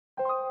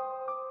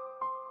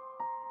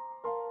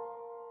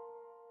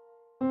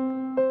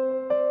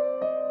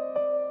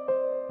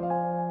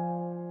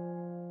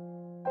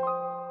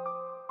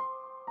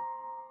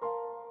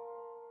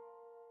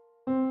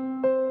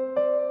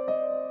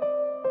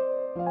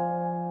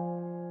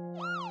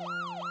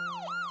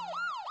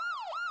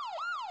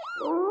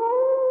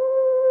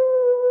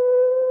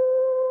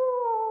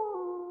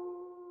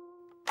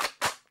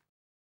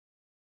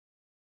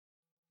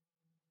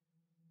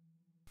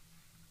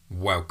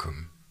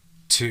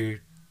Two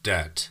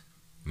dead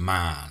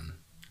man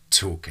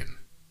talking.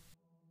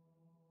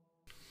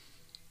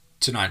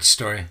 Tonight's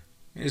story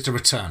is the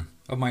return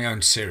of my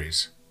own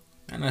series,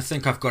 and I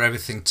think I've got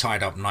everything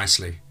tied up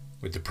nicely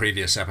with the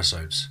previous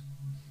episodes,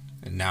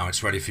 and now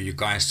it's ready for you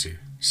guys to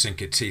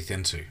sink your teeth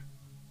into.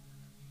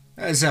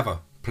 As ever,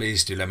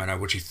 please do let me know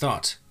what you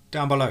thought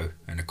down below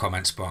in the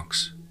comments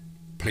box.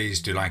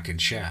 Please do like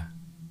and share.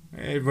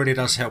 It really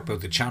does help build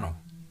the channel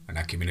and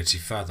our community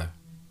further.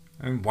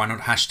 And why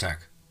not hashtag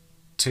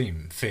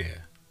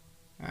TeamFEAR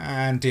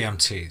and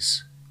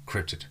DMT's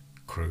Cryptid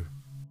Crew.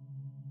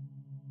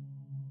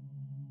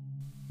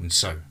 And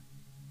so,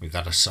 with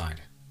that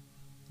aside,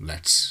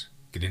 let's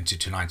get into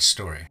tonight's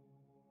story,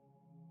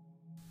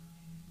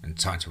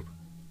 entitled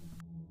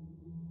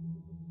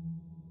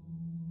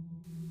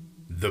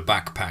The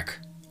Backpack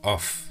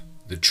Off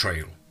the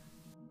Trail,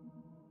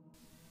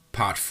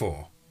 Part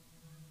 4.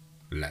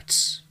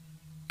 Let's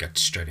get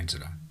straight into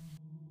that.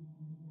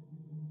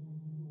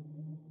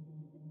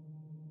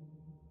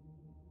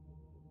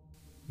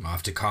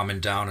 After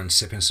calming down and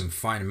sipping some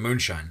fine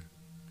moonshine,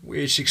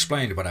 which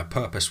explained what our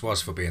purpose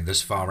was for being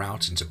this far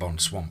out into Bond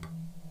Swamp,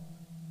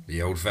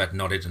 the old vet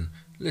nodded and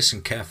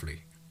listened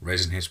carefully,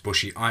 raising his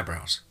bushy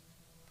eyebrows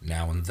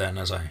now and then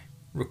as I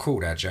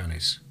recalled our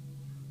journeys.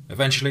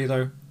 Eventually,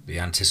 though, the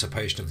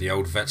anticipation of the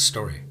old vet's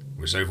story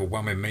was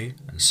overwhelming me,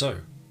 and so,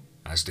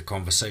 as the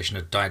conversation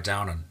had died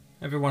down and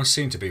everyone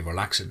seemed to be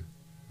relaxing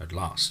at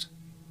last,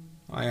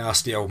 I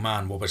asked the old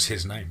man what was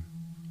his name,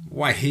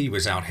 why he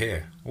was out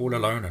here all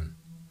alone, and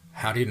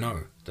how did he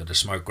know that the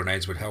smoke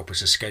grenades would help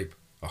us escape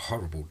a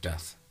horrible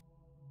death?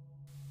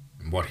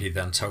 And what he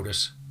then told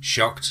us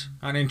shocked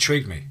and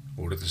intrigued me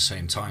all at the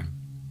same time.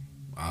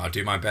 I'll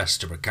do my best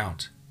to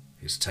recount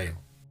his tale.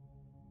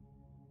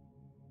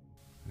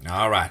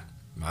 Alright,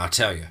 I'll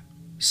tell you.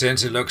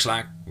 Since it looks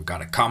like we've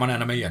got a common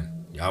enemy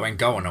and y'all ain't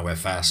going nowhere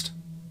fast.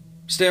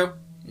 Still,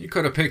 you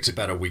could have picked a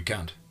better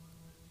weekend.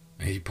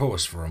 And he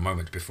paused for a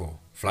moment before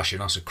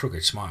flashing us a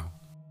crooked smile.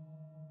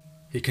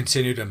 He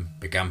continued and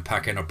began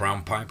packing a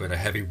brown pipe with a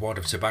heavy wad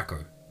of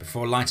tobacco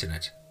before lighting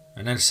it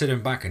and then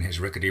sitting back in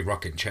his rickety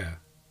rocking chair.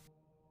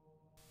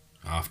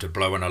 After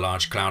blowing a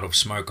large cloud of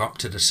smoke up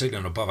to the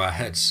ceiling above our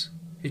heads,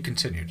 he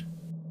continued.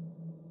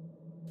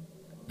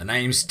 The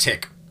name's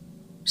Tick.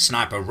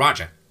 Sniper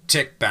Roger,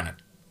 Tick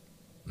Bennett.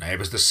 It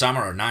was the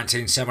summer of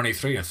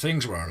 1973 and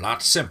things were a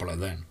lot simpler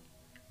then.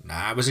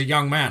 I was a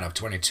young man of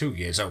 22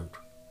 years old.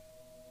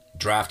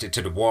 Drafted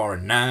to the war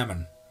in Nam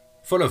and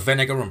full of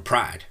vinegar and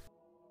pride.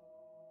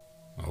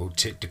 Old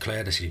Tick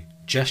declared as he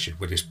gestured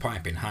with his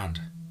pipe in hand,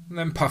 and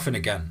then puffing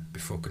again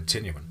before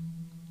continuing.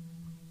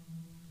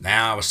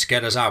 Now, as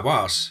scared as I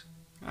was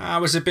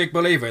a big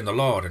believer in the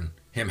Lord and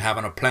him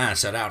having a plan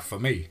set out for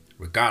me,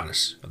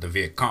 regardless of the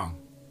Viet Cong.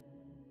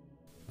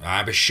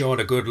 I was sure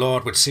the good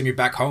Lord would see me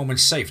back home and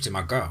safe to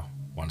my girl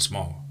once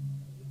more.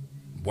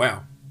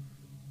 Well,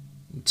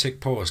 Tick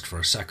paused for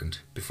a second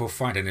before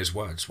finding his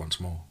words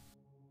once more.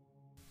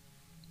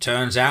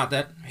 Turns out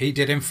that he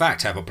did in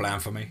fact have a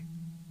plan for me.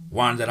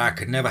 One that I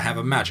could never have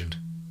imagined.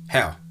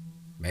 Hell,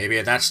 maybe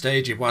at that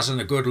stage it wasn't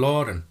a good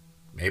Lord and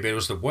maybe it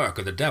was the work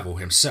of the devil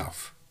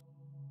himself.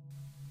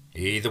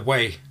 Either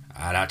way,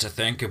 I'd have to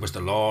think it was the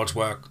Lord's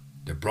work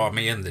that brought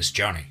me in this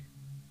journey.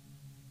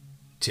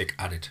 Tick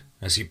added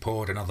as he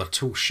poured another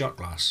tall shot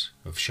glass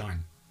of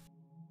shine.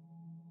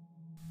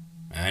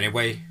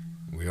 Anyway,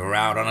 we were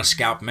out on a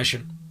scout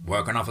mission,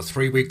 working off a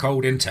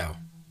 3-week-old intel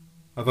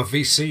of a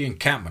VC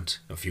encampment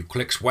a few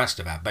clicks west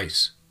of our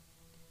base.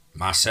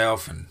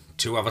 Myself and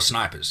 2 other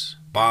snipers,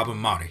 Bob and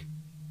Marty,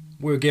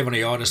 we were given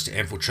the orders to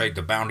infiltrate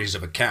the boundaries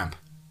of a camp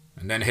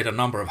and then hit a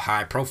number of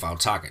high-profile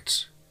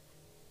targets.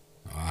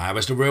 I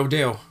was the real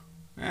deal,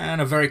 and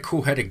a very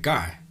cool-headed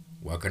guy,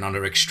 working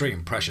under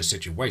extreme pressure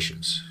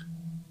situations.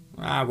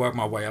 I worked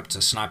my way up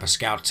to Sniper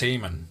Scout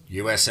Team and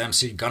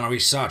USMC Gunnery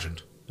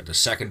Sergeant at the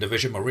 2nd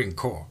Division Marine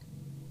Corps.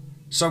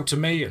 So to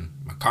me and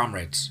my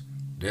comrades,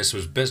 this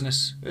was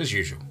business as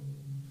usual.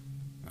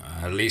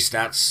 At least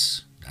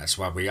that's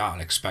what we all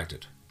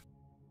expected.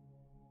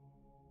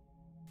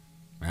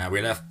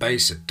 We left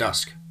base at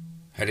dusk,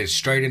 headed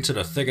straight into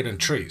the thicket and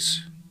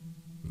trees.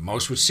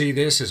 Most would see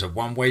this as a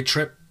one-way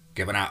trip,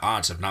 given our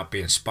odds of not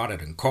being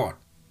spotted and caught.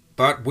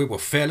 But we were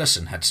fearless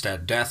and had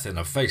stared death in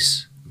the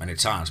face many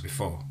times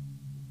before.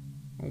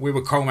 We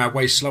would comb our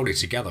way slowly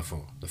together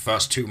for the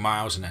first 2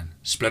 miles and then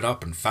split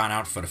up and fan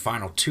out for the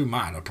final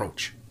 2-mile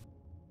approach.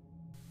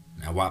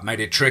 Now what made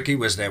it tricky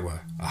was there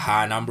were a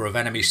high number of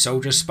enemy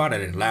soldiers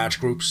spotted in large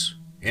groups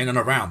in and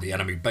around the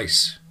enemy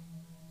base.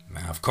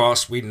 Now, of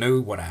course, we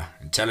knew what our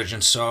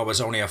intelligence saw was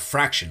only a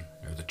fraction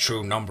of the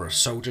true number of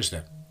soldiers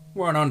that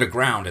weren't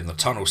underground in the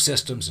tunnel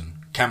systems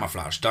and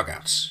camouflage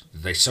dugouts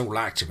that they so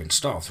like to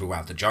install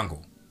throughout the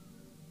jungle.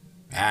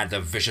 Add the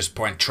vicious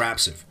point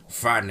traps of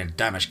frightening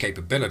damage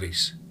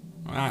capabilities,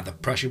 the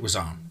pressure was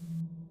on.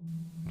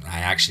 I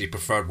actually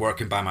preferred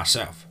working by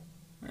myself,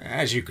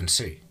 as you can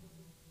see.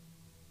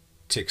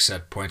 Tick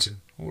said, pointing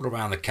all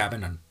around the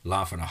cabin and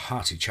laughing a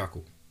hearty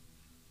chuckle.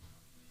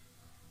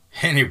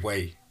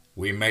 Anyway,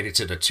 we made it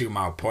to the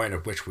 2-mile point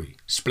at which we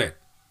split.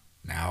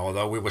 Now,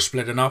 although we were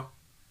splitting up,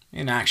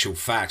 in actual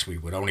fact we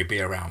would only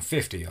be around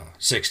 50 or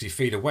 60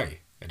 feet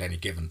away at any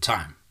given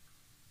time.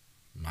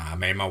 I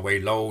made my way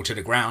low to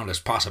the ground as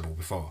possible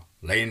before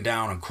laying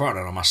down and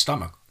crawling on my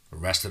stomach the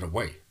rest of the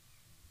way,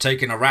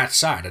 taking the right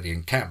side of the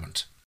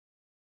encampment.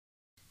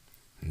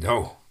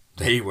 No,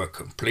 they were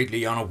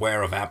completely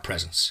unaware of our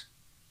presence.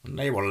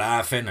 They were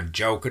laughing and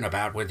joking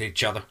about with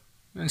each other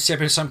and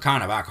sipping some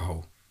kind of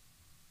alcohol.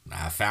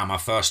 I found my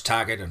first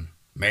target and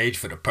made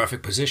for the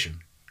perfect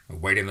position,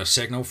 awaiting the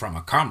signal from my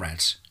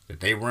comrades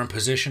that they were in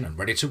position and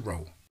ready to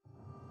roll.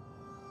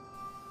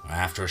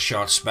 After a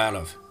short spell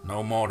of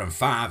no more than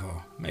 5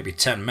 or maybe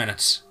 10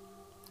 minutes,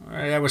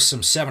 there was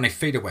some 70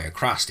 feet away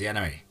across the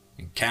enemy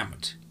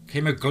encampment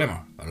came a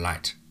glimmer of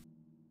light.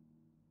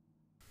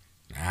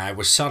 It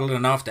was subtle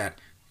enough that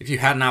if you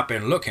had not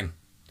been looking,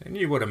 then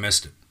you would have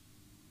missed it.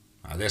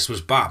 This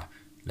was Bob,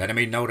 letting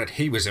me know that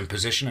he was in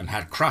position and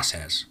had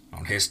crosshairs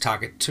on his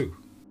target too.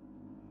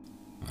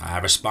 I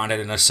responded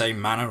in the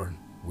same manner and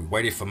we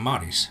waited for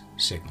Marty's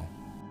signal.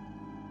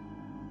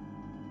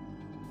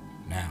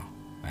 Now,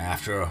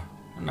 after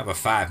another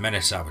 5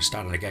 minutes, I was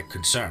starting to get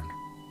concerned.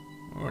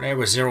 There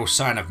was zero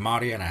sign of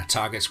Marty, and our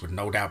targets would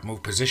no doubt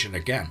move position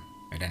again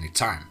at any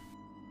time,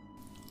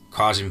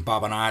 causing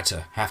Bob and I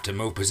to have to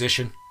move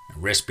position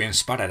and risk being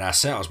spotted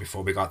ourselves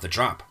before we got the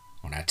drop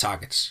on our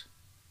targets.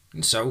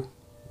 And so,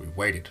 we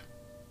waited.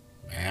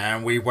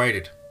 And we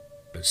waited,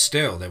 but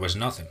still there was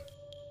nothing.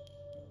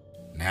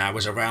 Now, it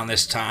was around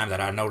this time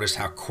that I noticed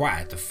how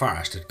quiet the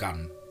forest had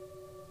gotten.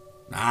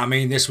 I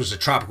mean, this was a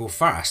tropical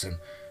forest, and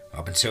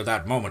up until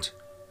that moment,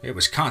 it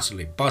was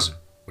constantly buzzing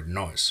with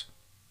noise.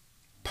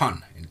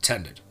 Pun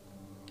intended.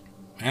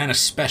 And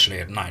especially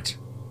at night.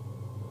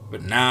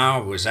 But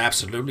now it was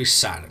absolutely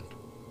silent.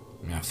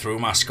 Now, through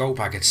my scope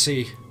I could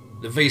see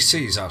the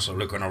VCs also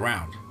looking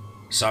around,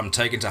 some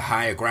taking to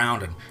higher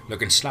ground and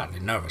looking slightly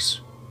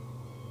nervous.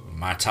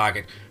 My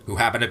target, who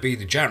happened to be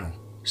the general,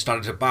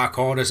 started to bark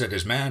orders at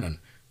his men, and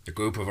the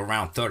group of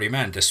around 30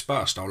 men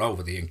dispersed all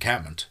over the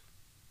encampment.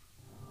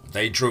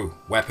 They drew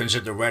weapons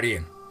at the ready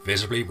and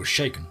visibly was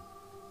shaken.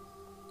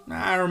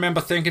 I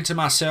remember thinking to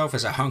myself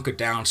as I hunkered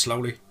down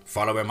slowly,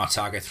 following my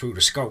target through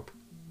the scope,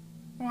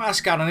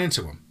 what's gotten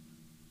into him?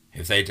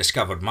 If they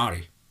discovered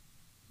Marty,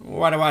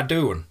 what do I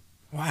do and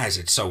why is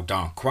it so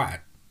darn quiet?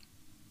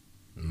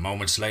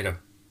 Moments later,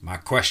 my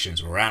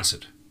questions were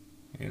answered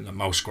in the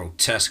most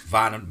grotesque,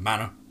 violent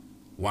manner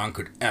one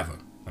could ever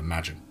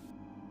imagine.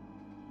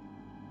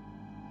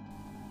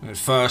 At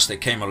first, there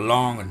came a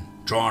long and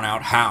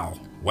drawn-out howl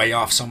way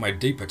off somewhere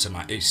deeper to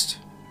my east.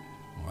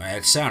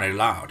 It sounded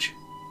large.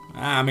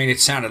 It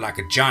sounded like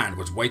a giant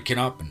was waking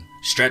up and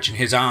stretching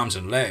his arms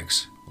and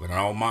legs with an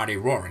almighty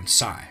roaring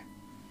sigh.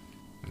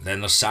 And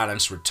then the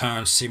silence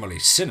returned seemingly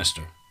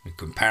sinister in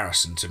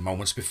comparison to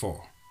moments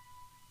before.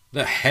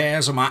 The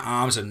hairs on my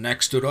arms and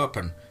neck stood up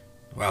and,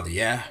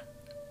 the air,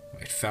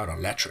 it felt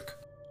electric.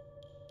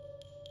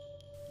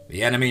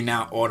 The enemy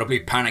now audibly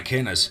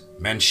panicking as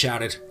men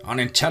shouted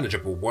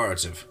unintelligible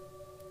words of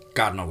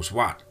God knows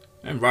what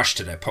and rushed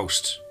to their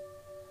posts.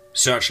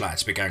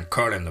 Searchlights began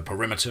curling the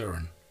perimeter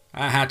and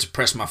I had to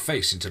press my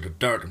face into the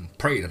dirt and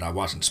pray that I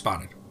wasn't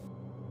spotted.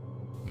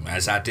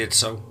 As I did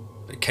so,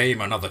 there came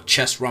another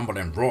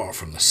chest-rumbling roar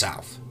from the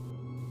south,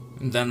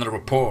 and then the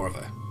report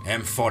of a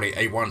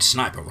M40A1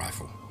 sniper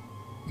rifle.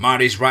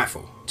 Marty's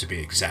rifle, to be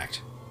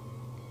exact.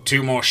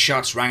 2 more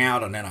shots rang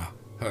out and then I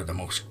heard the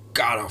most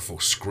god-awful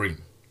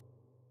scream.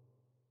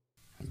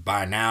 And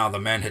by now the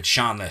men had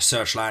shone their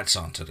searchlights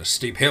onto the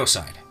steep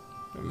hillside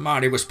that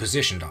Marty was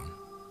positioned on.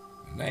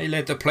 They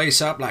lit the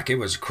place up like it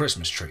was a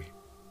Christmas tree.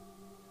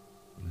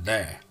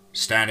 There,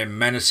 standing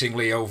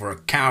menacingly over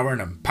a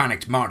cowering and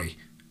panicked Marty,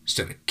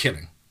 stood a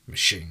killing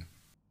machine.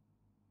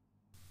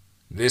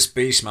 This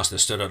beast must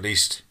have stood at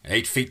least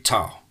 8 feet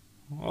tall,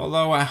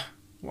 although I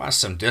was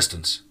some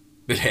distance.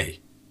 But hey,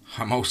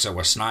 I'm also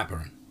a sniper,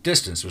 and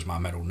distance was my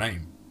middle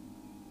name.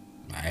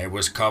 It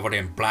was covered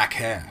in black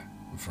hair,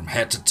 and from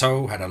head to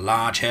toe had a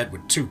large head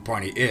with 2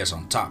 pointy ears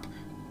on top.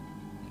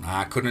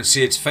 I couldn't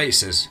see its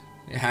face as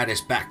it had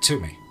its back to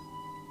me.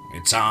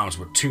 Its arms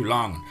were too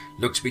long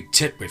and looked to be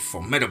tipped with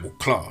formidable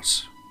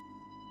claws.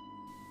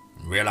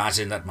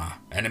 Realizing that my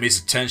enemy's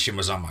attention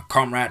was on my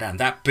comrade and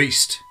that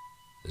beast,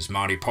 as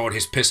Marty poured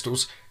his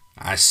pistols,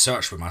 I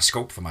searched with my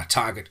scope for my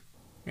target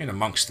in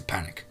amongst the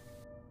panic.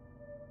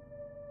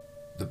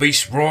 The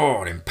beast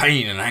roared in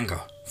pain and anger,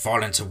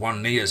 falling to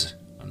one knee as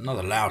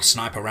another loud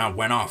sniper round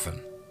went off,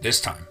 and this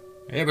time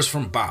it was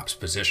from Bob's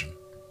position.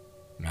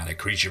 Now the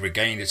creature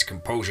regained its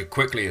composure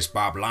quickly as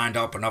Bob lined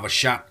up another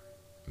shot,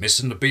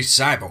 missing the beast's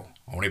eyeball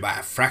only by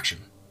a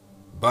fraction,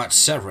 but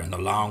severing the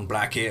long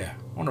black ear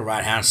on the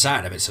right-hand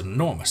side of its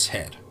enormous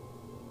head.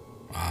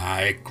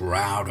 It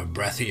growled a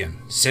breathy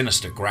and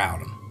sinister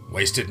growl and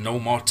wasted no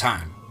more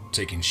time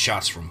taking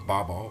shots from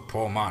Bob or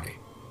poor Marty.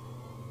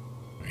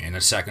 In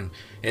a second,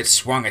 it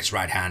swung its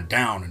right hand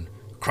down and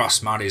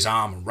crossed Marty's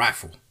arm and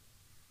rifle,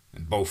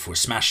 and both were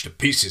smashed to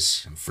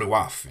pieces and flew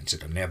off into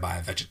the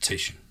nearby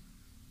vegetation.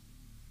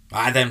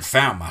 I then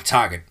found my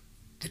target,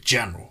 the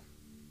General,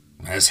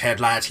 as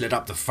headlights lit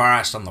up the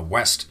forest on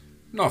the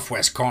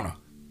northwest corner,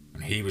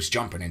 and he was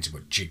jumping into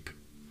a jeep.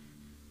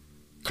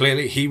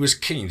 Clearly he was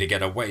keen to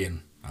get away,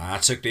 and I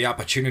took the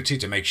opportunity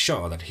to make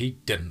sure that he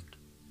didn't.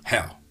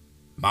 Hell,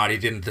 Marty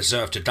didn't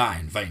deserve to die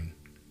in vain.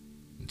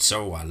 And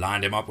so I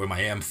lined him up with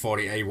my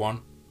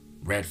M40A1,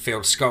 red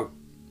field scope,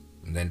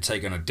 and then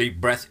taking a deep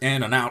breath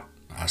in and out,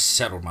 I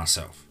settled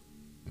myself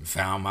and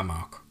found my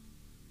mark.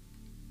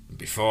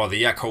 Before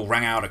the echo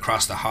rang out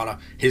across the holler,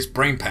 his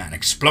brain pan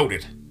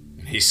exploded,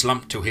 and he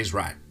slumped to his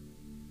right.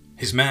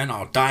 His men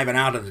are diving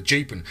out of the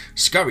jeep and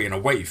scurrying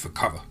away for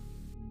cover.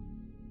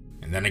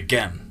 And then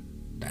again,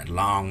 that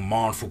long,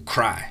 mournful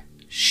cry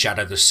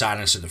shattered the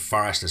silence of the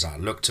forest as I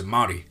looked to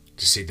Marty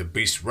to see the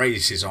beast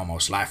raise his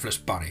almost lifeless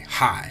body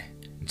high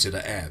into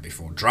the air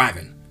before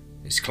driving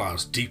his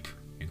claws deep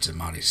into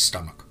Marty's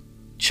stomach,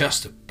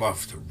 just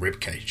above the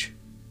ribcage.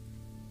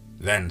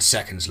 Then,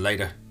 seconds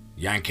later,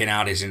 yanking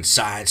out his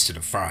insides to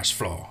the forest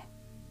floor.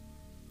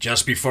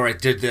 Just before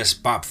it did this,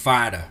 Bob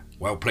fired a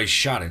well-placed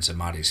shot into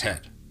Marty's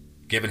head,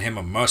 giving him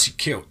a mercy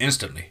kill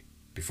instantly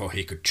before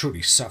he could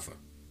truly suffer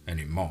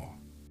anymore.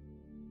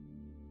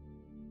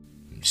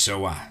 And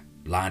so I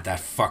lined that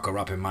fucker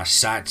up in my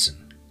sights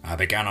and I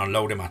began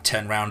unloading my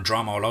 10-round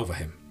drum all over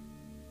him.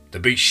 The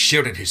beast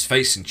shielded his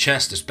face and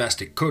chest as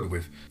best it could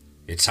with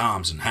its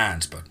arms and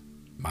hands, but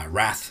my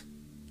wrath,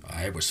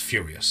 it was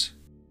furious.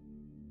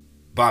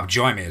 Bob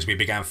joined me as we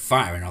began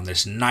firing on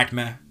this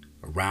nightmare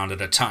a round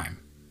at a time.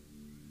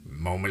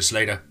 Moments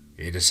later,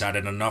 he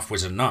decided enough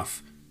was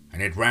enough,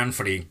 and it ran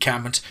for the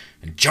encampment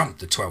and jumped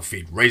the 12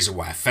 feet razor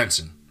wire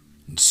fencing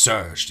and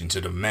surged into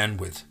the men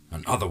with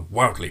an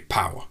otherworldly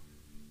power.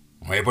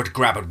 Able to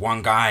grab at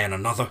one guy and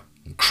another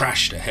and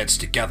crash their heads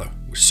together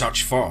with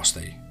such force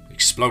they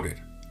exploded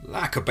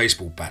like a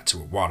baseball bat to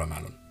a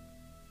watermelon.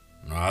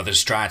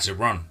 Others tried to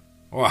run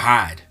or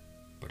hide,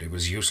 but it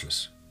was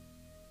useless.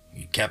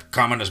 He kept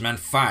coming as men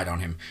fired on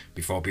him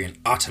before being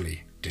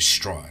utterly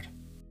destroyed.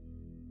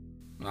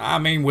 I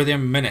mean,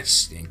 within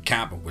minutes, the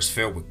encampment was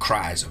filled with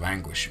cries of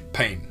anguish and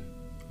pain.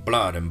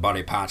 Blood and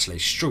body parts lay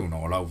strewn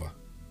all over.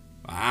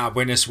 I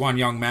witnessed one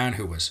young man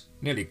who was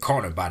nearly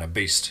cornered by the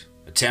beast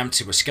attempt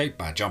to escape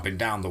by jumping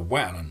down the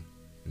well and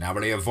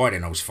narrowly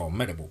avoiding those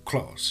formidable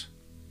claws.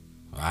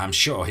 I'm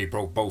sure he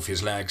broke both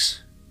his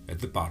legs at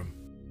the bottom.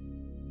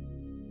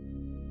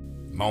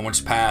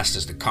 Moments passed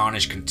as the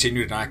carnage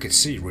continued and I could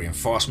see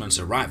reinforcements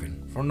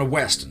arriving from the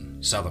west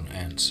and southern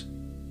ends.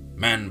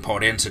 Men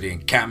poured into the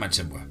encampment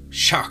and were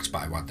shocked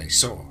by what they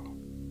saw.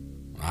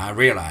 I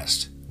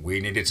realized we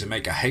needed to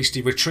make a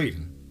hasty retreat,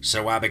 and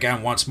so I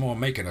began once more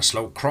making a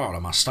slow crawl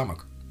on my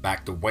stomach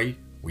back the way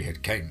we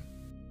had came.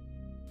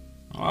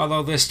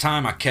 Although this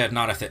time I cared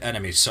not if the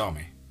enemy saw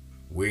me.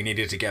 We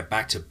needed to get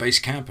back to base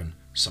camp and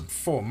some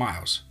 4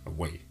 miles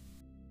away.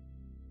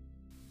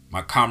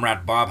 My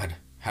comrade Bob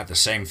had the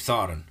same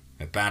thought and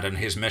abandoned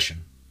his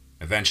mission,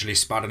 eventually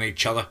spotting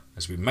each other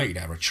as we made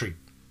our retreat.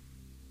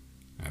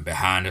 And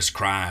behind us,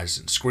 cries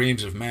and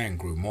screams of men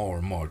grew more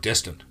and more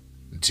distant,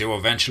 until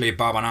eventually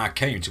Bob and I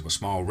came to a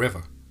small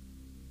river,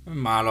 a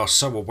mile or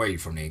so away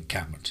from the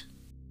encampment.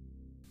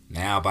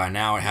 By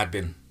now it had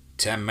been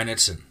 10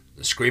 minutes, and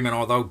the screaming,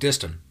 although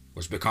distant,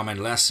 was becoming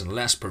less and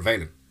less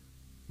prevalent.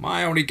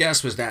 My only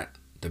guess was that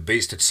the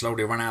beast had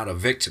slowly run out of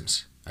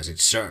victims as it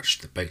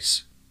searched the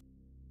base.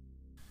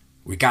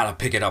 "We gotta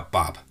pick it up,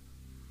 Bob,"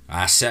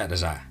 I said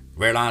as I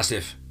realized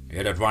if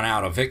it had run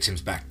out of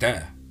victims back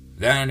there,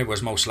 then it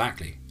was most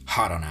likely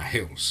hot on our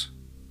heels.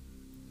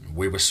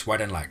 We were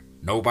sweating like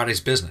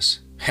nobody's business.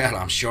 Hell,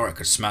 I'm sure it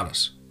could smell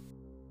us.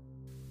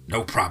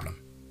 "No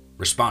problem,"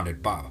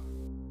 responded Bob,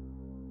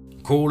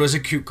 cool as a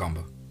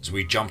cucumber as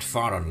we jumped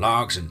far on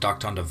logs and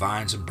ducked under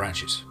vines and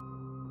branches.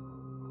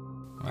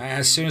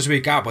 As soon as we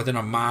got within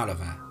a mile of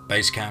our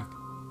base camp,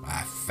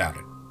 I felt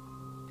it.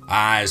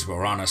 Eyes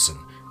were on us, and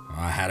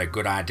I had a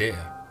good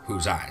idea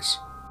whose eyes.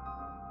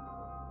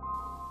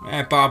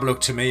 Bob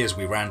looked to me as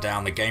we ran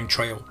down the game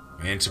trail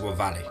into a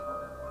valley,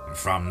 and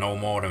from no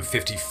more than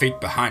 50 feet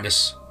behind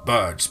us,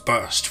 birds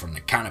burst from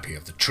the canopy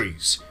of the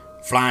trees,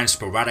 flying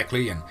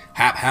sporadically and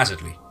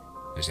haphazardly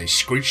as they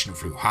screeched and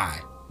flew high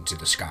into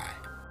the sky.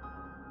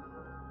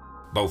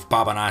 Both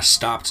Bob and I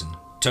stopped and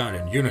turned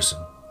in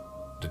unison.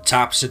 The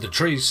tops of the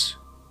trees,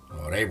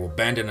 they were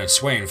bending and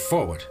swaying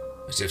forward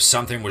as if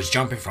something was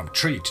jumping from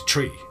tree to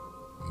tree,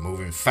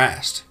 moving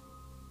fast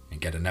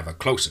and getting ever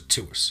closer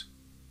to us.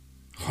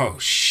 Oh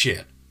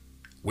shit.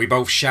 We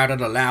both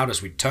shouted aloud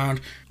as we turned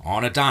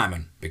on a dime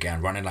and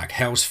began running like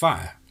hell's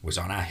fire was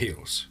on our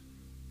heels.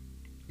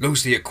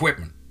 "Lose the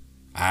equipment,"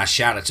 I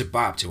shouted to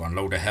Bob to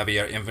unload the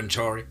heavier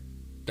inventory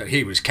that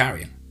he was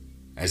carrying,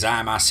 as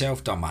I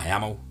myself dumped my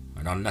ammo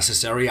and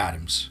unnecessary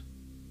items.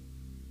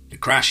 The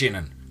crashing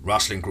and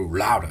rustling grew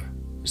louder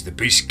as the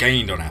beast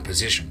gained on our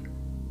position,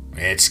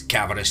 its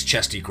cavernous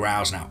chesty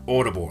growls now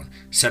audible and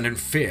sending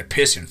fear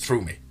piercing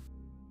through me.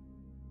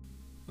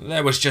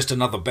 There was just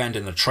another bend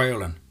in the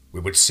trail and we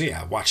would see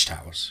our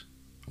watchtowers,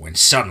 when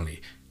suddenly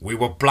we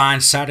were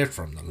blindsided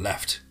from the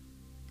left.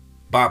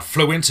 Bob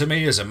flew into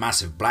me as a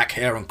massive black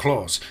hair and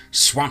claws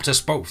swamped us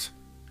both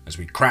as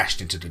we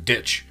crashed into the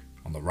ditch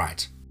on the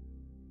right.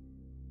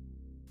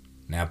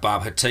 Now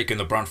Bob had taken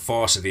the brunt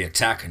force of the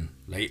attack and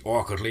lay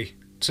awkwardly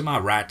to my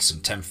right some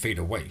 10 feet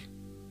away.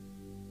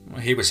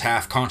 He was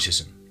half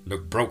conscious and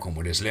looked broken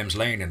with his limbs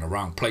laying in the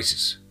wrong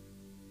places.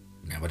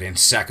 Now within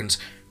seconds,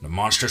 the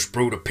monstrous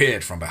brute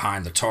appeared from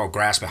behind the tall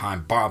grass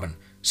behind Bob and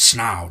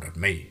snarled at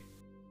me.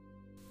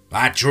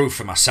 I drew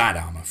from my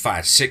sidearm and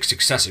fired 6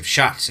 successive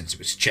shots into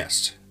his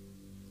chest.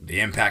 The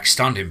impact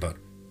stunned him, but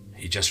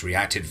he just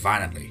reacted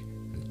violently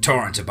and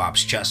tore into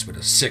Bob's chest with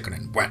a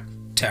sickening, wet,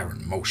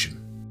 tearing motion.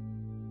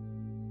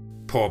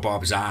 Poor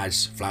Bob's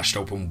eyes flashed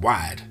open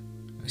wide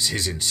as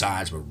his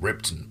insides were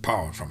ripped and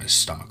poured from his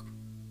stomach.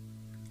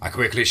 I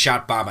quickly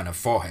shot Bob in the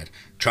forehead,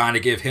 trying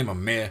to give him a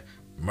mere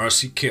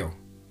mercy kill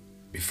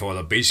before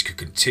the beast could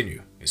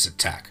continue its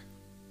attack.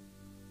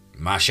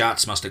 My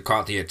shots must have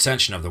caught the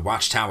attention of the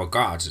watchtower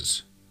guards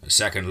as a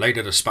second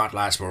later the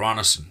spotlights were on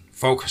us and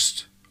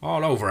focused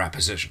all over our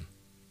position.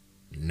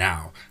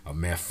 Now a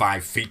mere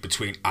 5 feet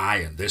between I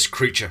and this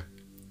creature,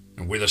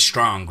 and with a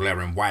strong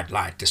glaring white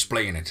light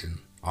displaying it in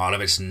all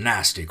of its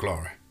nasty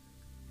glory.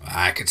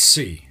 I could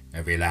see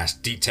every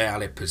last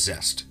detail it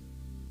possessed,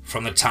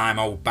 from the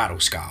time-old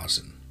battle scars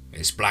and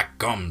its black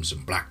gums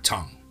and black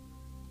tongue,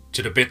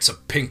 to the bits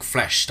of pink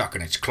flesh stuck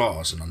in its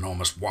claws and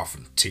enormous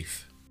whopping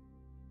teeth.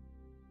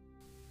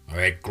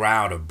 It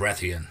growled a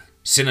breathy and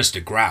sinister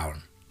growl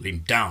and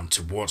leaned down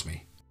towards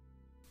me,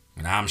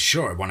 and I'm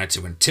sure it wanted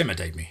to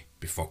intimidate me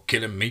before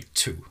killing me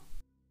too.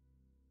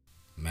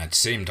 It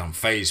seemed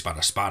unfazed by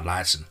the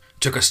spotlights and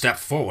took a step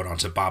forward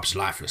onto Bob's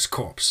lifeless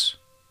corpse.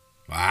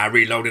 I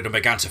reloaded and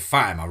began to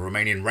fire my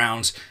remaining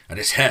rounds at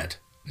his head,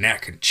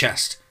 neck and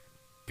chest,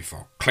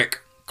 before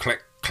click,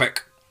 click,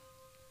 click.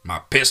 My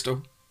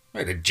pistol,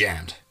 it had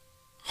jammed.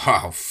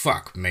 Oh,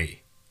 fuck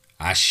me,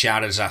 I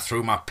shouted as I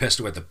threw my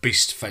pistol at the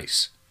beast's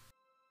face.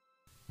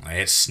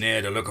 It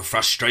sneered a look of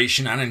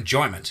frustration and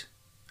enjoyment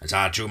as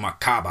I drew my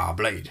carbine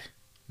blade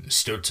and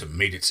stood to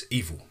meet its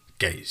evil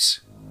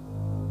gaze.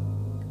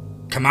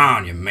 "Come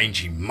on, you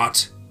mangy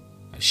mutt,"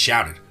 I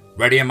shouted,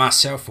 readying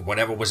myself for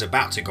whatever was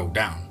about to go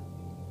down.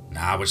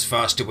 Now I was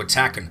first to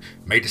attack and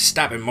made a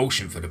stabbing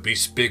motion for the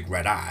beast's big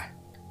red eye.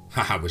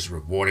 I was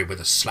rewarded with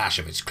a slash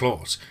of its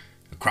claws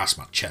across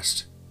my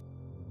chest.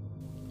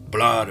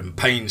 Blood and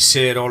pain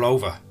seared all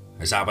over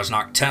as I was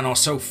knocked 10 or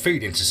so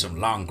feet into some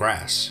long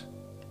grass.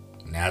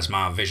 And as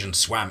my vision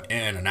swam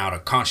in and out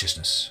of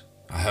consciousness,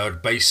 I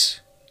heard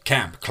base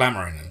camp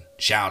clamoring and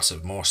shouts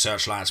of more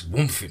searchlights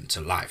woomphing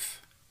to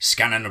life,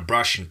 scanning the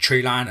brush and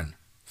tree line and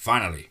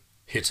finally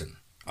hitting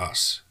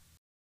us.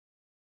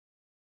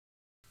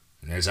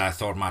 And as I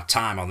thought my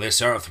time on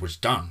this earth was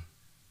done,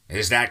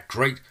 as that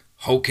great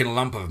hulking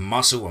lump of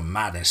muscle and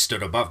madness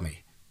stood above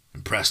me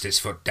and pressed its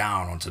foot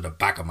down onto the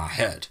back of my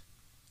head,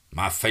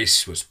 my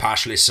face was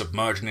partially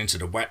submerged into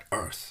the wet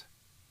earth,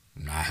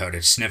 and I heard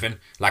it sniffing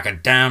like a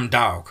damn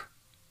dog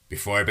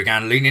before it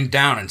began leaning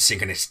down and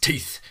sinking its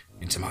teeth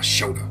into my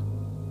shoulder.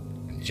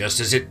 And just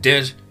as it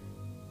did,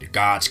 the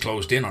guards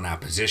closed in on our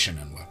position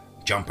and were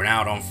jumping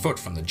out on foot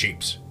from the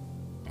jeeps.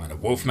 And the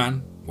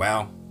Wolfman,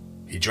 well,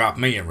 he dropped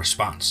me in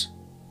response,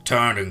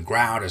 turned and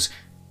growled as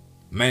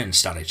men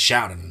started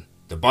shouting,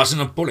 the buzzing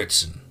of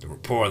bullets and the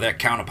rapport of their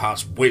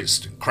counterparts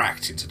whizzed and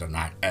cracked into the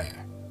night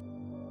air.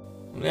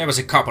 There was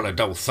a couple of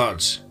dull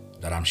thuds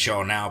that I'm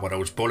sure now were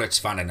those bullets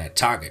finding their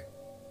target,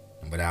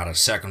 and without a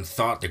second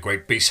thought the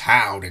great beast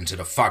howled into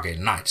the foggy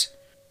night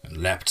and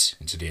leapt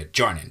into the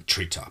adjoining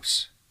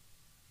treetops.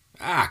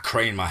 I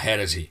craned my head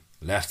as he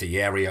left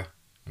the area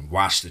and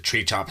watched the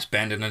treetops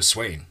bending and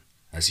swaying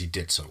as he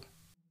did so.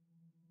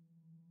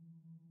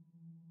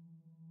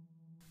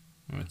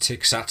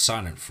 Tick sat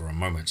silent for a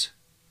moment,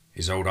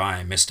 his old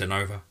eye misting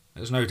over.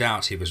 There's no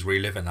doubt he was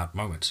reliving that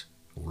moment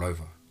all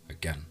over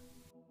again.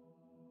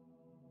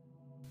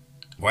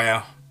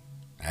 Well,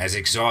 as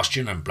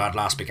exhaustion and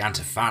bloodlust began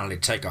to finally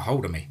take a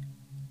hold of me,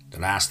 the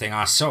last thing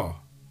I saw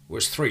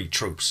was 3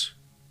 troops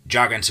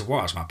jogging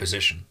towards my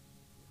position.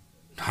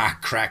 I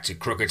cracked a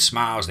crooked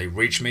smile as they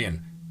reached me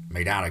and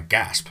made out a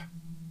gasp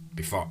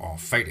before all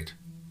faded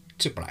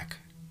to black.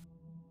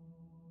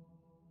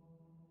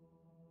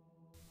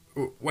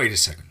 Wait a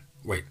second,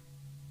 wait.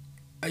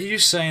 Are you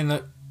saying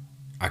that...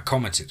 I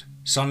commented,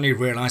 suddenly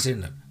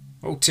realizing that,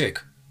 oh Tick,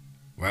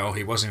 well,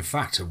 he was in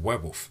fact a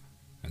werewolf,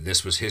 and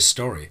this was his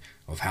story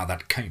of how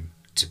that came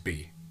to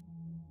be.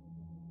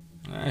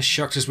 As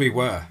shocked as we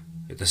were,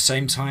 at the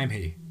same time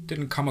he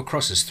didn't come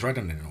across as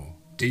threatening or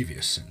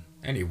devious in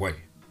any way.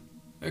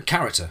 A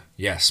character,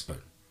 yes,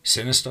 but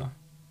sinister?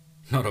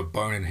 Not a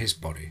bone in his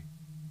body.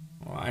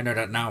 Well, I know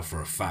that now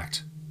for a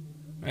fact.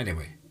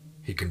 Anyway,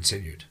 he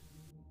continued.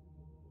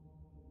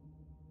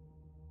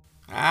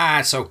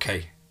 It's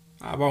okay.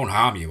 I won't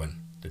harm you,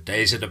 and the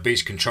days of the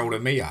beast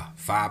controlling me are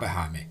far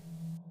behind me.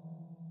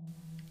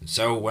 And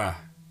so, where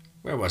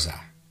was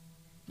I?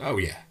 Oh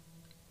yeah.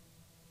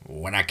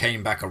 When I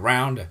came back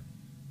around,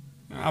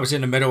 I was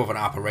in the middle of an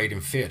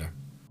operating theatre.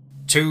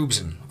 Tubes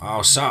and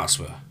all sorts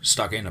were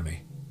stuck into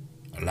me.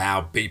 A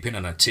loud beeping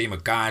and a team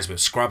of guys with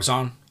scrubs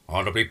on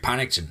audibly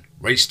panicked and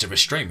raced to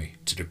restrain me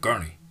to the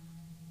gurney.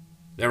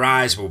 Their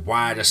eyes were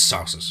wide as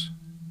saucers.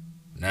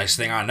 Next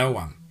thing I know,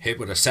 I'm hit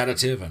with a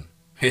sedative and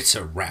it's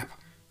a wrap.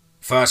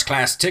 First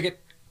class ticket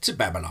to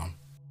Babylon.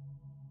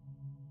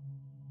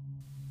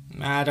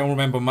 I don't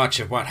remember much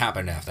of what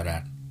happened after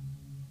that.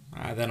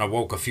 I then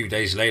awoke a few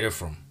days later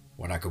from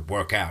what I could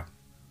work out.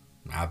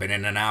 I've been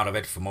in and out of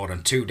it for more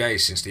than 2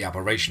 days since the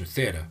operation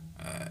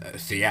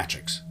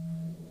theatrics.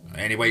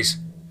 Anyways,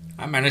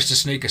 I managed to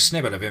sneak a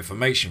snippet of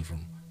information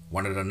from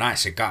one of the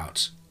nicer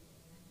guards.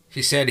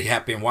 He said he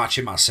had been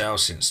watching my cell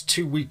since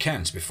 2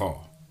 weekends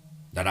before,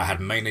 that I had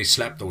mainly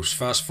slept those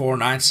first 4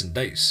 nights and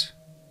days.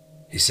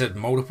 He said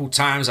multiple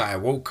times I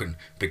awoke and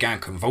began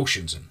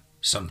convulsions and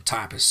some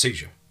type of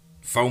seizure,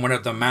 foaming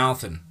at the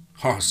mouth and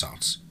all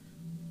sorts.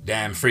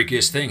 Damn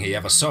freakiest thing he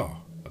ever saw,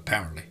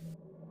 apparently.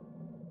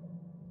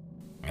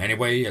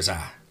 Anyway, as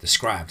I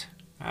described,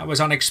 I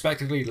was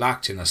unexpectedly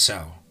locked in a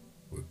cell,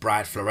 with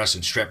bright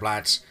fluorescent strip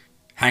lights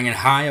hanging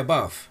high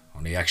above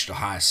on the extra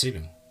high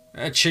ceiling,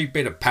 a cheap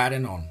bit of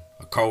padding on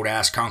a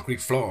cold-ass concrete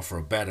floor for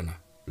a bed and a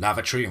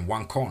lavatory in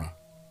one corner.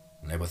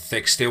 And there were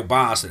thick steel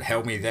bars that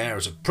held me there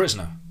as a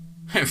prisoner.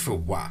 And for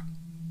what?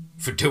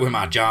 For doing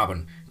my job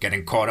and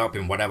getting caught up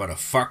in whatever the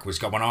fuck was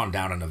going on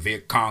down in the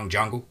Viet Cong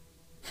jungle?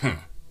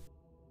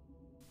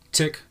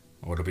 Tick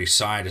audibly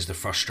sighed as the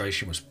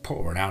frustration was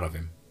pouring out of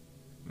him,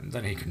 and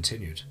then he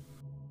continued.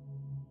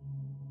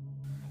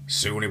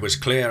 Soon it was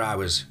clear I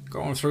was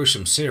going through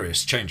some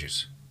serious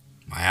changes.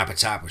 My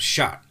appetite was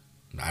shot,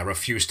 and I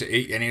refused to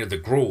eat any of the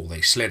gruel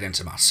they slid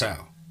into my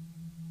cell.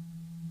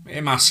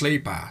 In my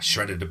sleep, I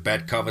shredded the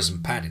bed covers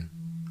and padding,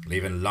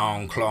 leaving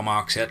long claw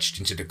marks etched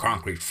into the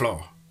concrete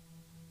floor.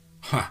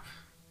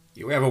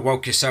 You ever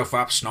woke yourself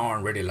up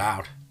snoring really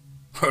loud?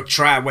 Or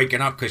try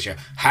waking up because you're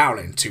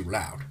howling too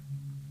loud?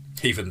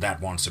 Even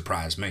that one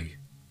surprised me,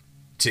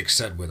 Tick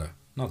said with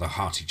another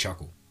hearty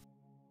chuckle.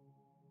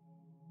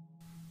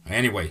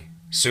 Anyway,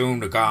 soon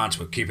the guards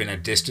were keeping a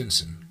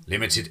distance and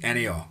limited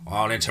any or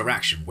all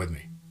interaction with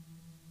me.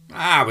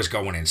 I was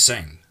going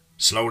insane.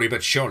 Slowly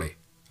but surely,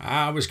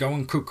 I was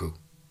going cuckoo.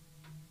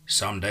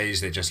 Some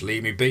days they just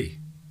leave me be.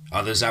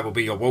 Others I will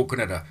be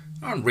awoken at an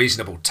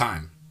unreasonable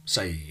time,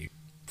 say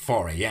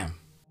 4 a.m.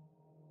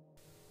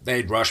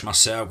 They'd rush my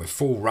cell with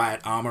full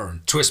riot armor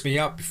and twist me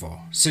up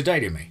before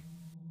sedating me.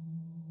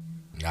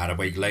 Not a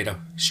week later,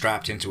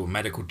 strapped into a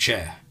medical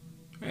chair,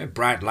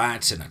 bright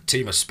lights and a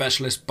team of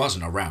specialists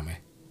buzzing around me.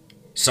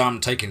 Some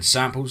taking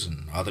samples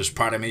and others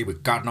prodding me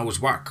with God knows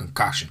what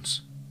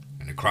concoctions.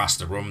 And across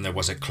the room there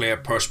was a clear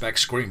perspex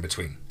screen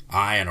between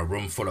I and a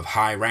room full of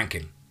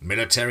high-ranking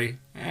military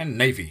and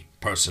Navy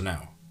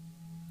personnel.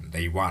 And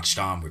they watched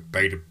on with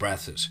bated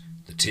breath as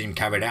the team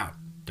carried out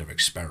their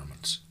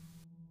experiments.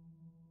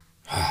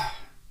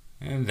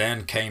 And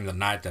then came the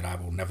night that I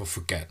will never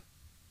forget.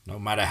 No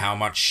matter how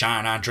much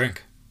shine I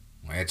drink,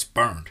 it's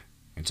burned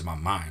into my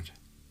mind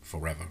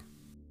forever.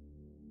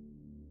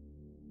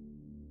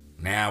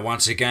 Now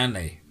once again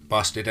they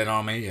busted in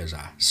on me as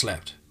I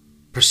slept,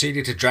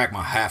 proceeded to drag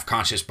my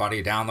half-conscious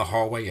body down the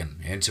hallway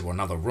and into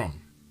another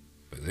room.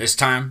 But this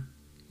time,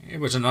 it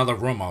was another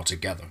room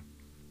altogether.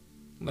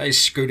 They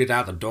scooted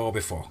out the door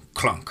before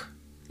clunk,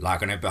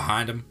 locking it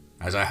behind them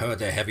as I heard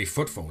their heavy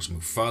footfalls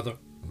move further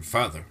and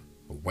further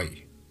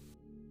away.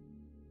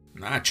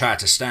 I tried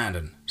to stand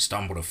and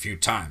stumbled a few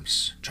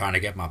times, trying to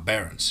get my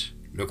bearings,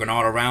 looking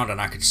all around,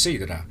 and I could see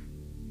that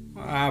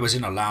I was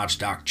in a large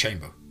dark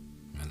chamber,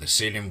 and the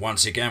ceiling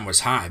once again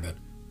was high, but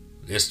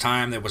this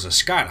time there was a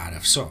skylight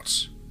of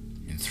sorts,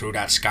 and through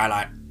that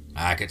skylight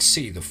I could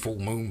see the full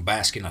moon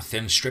basking a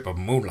thin strip of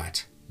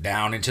moonlight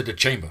down into the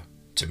chamber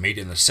to meet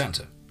in the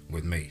center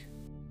with me.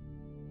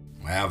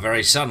 Well,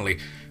 very suddenly,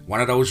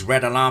 one of those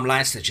red alarm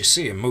lights that you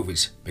see in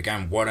movies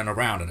began whirling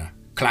around and a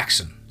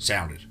klaxon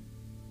sounded.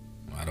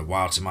 The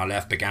wall to my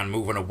left began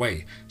moving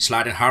away,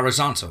 sliding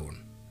horizontal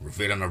and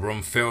revealing a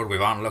room filled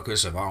with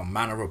onlookers of all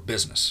manner of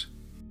business.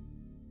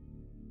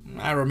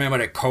 I remember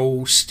their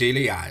cold,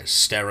 steely eyes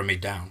staring me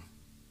down.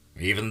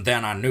 Even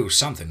then I knew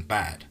something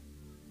bad.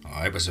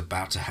 It was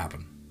about to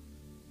happen.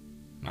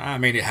 I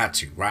mean, it had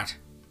to, right?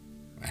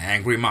 An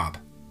angry mob?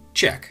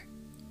 Check.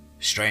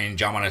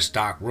 Strange, ominous,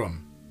 dark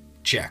room?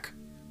 Check.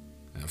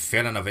 A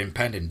feeling of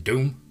impending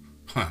doom?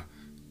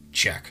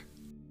 Check.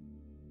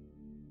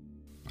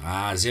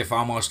 As if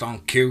almost on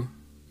cue,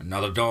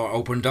 another door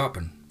opened up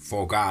and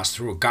 4 guys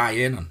threw a guy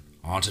in and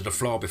onto the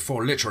floor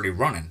before literally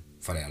running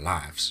for their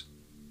lives.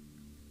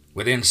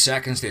 Within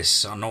seconds,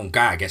 this unknown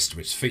guy gets to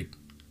his feet,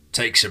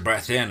 takes a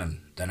breath in and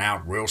then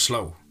out real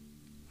slow.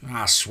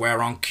 I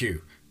swear on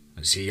cue,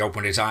 as he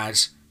opened his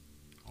eyes,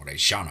 they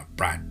shone a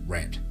bright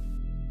red.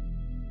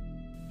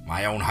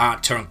 My own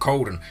heart turned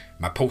cold and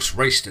my pulse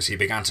raced as he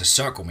began to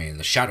circle me in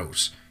the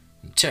shadows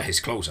and tear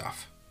his clothes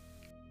off.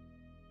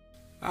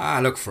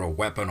 I looked for a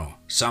weapon or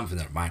something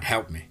that might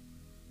help me,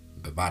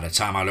 but by the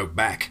time I looked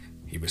back,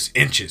 he was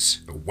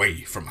inches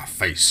away from my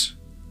face,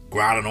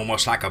 growling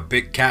almost like a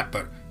big cat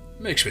but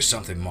mixed with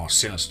something more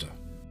sinister.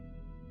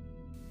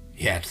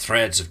 He had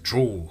threads of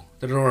drool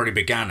that had already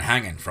begun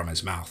hanging from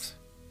his mouth,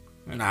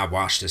 and I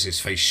watched as his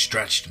face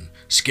stretched and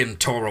skin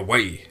tore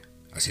away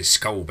as his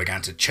skull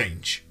began to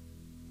change.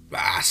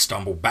 I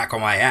stumbled back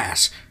on my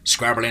ass,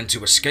 scrabbling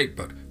to escape,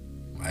 but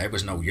it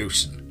was no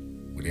use,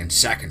 and within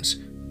seconds,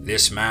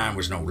 this man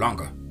was no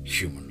longer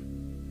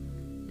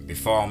human.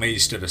 Before me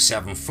stood a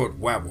 7-foot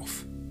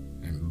werewolf,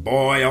 and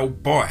boy, oh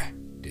boy,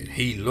 did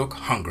he look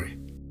hungry.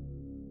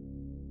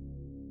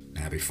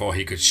 Now, before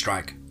he could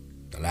strike,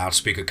 the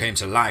loudspeaker came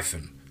to life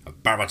and a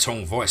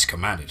baritone voice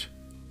commanded,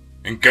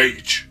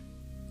 "Engage!"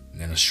 And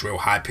then a shrill,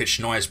 high-pitched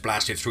noise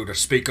blasted through the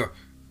speaker,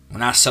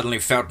 when I suddenly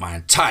felt my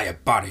entire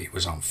body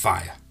was on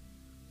fire.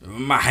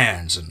 My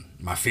hands and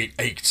my feet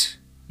ached,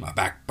 my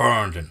back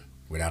burned, and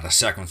without a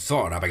second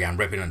thought I began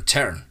ripping and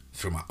tearing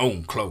through my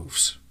own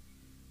clothes.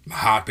 My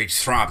heartbeat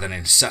throbbed in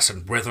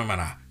incessant rhythm,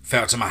 and I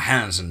fell to my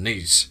hands and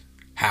knees,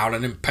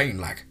 howling in pain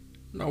like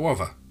no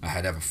other I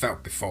had ever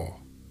felt before.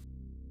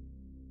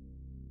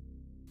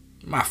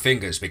 My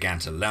fingers began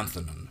to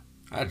lengthen, and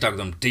I dug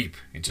them deep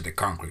into the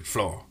concrete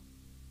floor.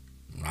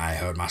 I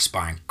heard my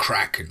spine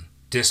crack and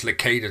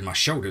dislocated my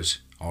shoulders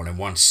all in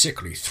one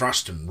sickly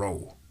thrust and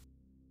roll.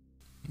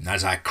 And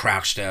as I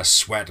crouched there,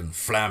 sweat and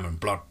phlegm and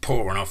blood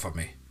pouring off of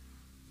me,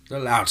 the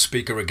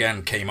loudspeaker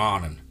again came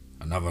on and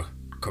another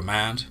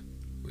command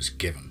was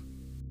given.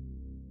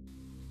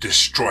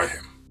 "Destroy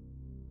him."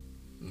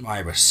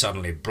 I was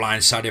suddenly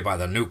blindsided by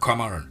the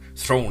newcomer and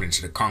thrown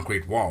into the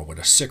concrete wall with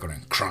a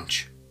sickening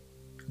crunch.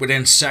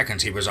 Within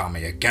seconds he was on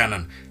me again,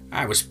 and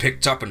I was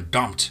picked up and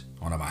dumped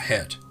onto my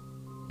head,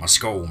 my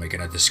skull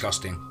making a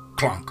disgusting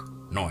clunk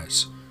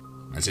noise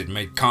as it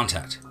made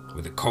contact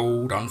with the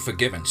cold,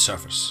 unforgiving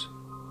surface.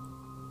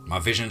 My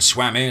vision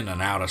swam in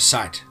and out of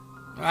sight.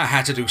 I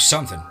had to do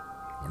something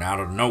when out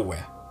of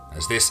nowhere,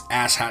 as this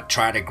asshat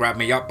tried to grab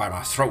me up by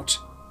my throat,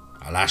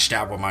 I lashed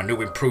out with my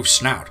new improved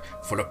snout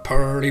full of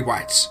pearly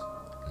whites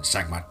and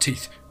sank my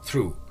teeth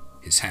through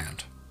his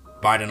hand,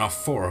 biting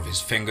off 4 of his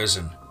fingers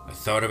and a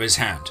third of his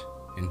hand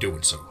in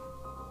doing so.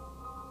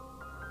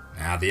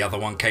 Now the other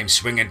one came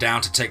swinging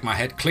down to take my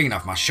head clean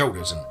off my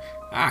shoulders, and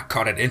I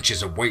caught it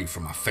inches away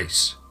from my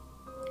face.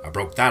 I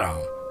broke that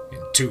arm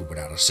in 2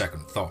 without a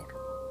second thought.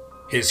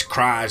 His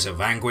cries of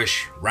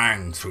anguish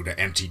rang through the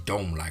empty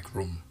dome-like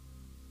room.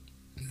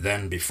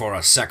 Then, before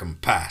a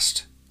second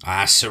passed,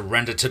 I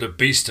surrendered to the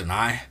beast, and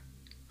I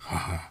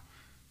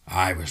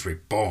was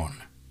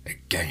reborn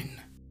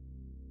again.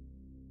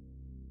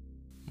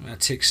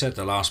 Tick said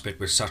the last bit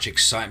with such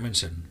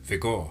excitement and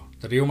vigor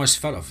that he almost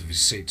fell off of his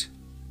seat.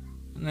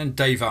 And then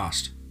Dave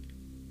asked,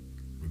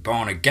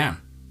 "Reborn again?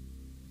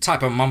 What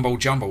type of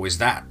mumbo-jumbo is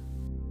that?"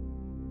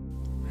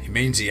 "He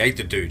means he ate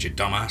the dude, you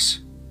dumbass.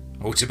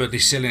 Ultimately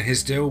sealing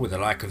his deal with a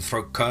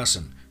lycanthrope curse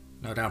and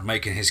no doubt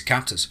making his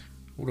captors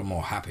all the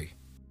more happy."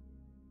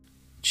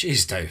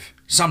 "Jeez, Dave,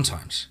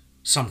 sometimes,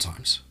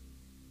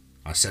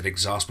 I said,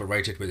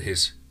 exasperated with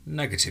his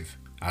negative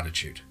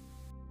attitude.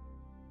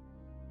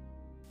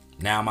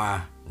 Now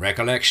my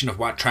recollection of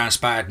what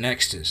transpired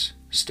next is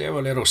still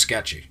a little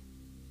sketchy,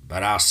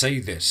 but I'll say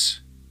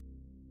this.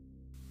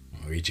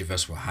 Each of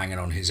us were hanging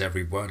on his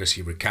every word as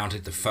he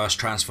recounted the first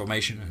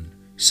transformation and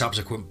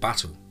subsequent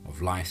battle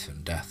of life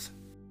and death.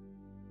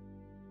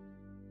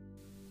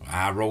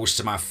 I rose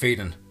to my feet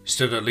and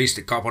stood at least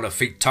a couple of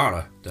feet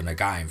taller than the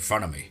guy in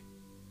front of me.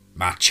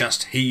 My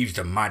chest heaved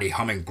a mighty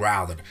humming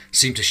growl that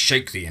seemed to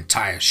shake the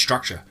entire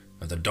structure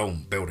of the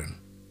dome building.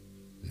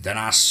 Then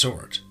I saw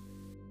it.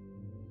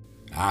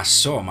 I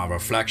saw my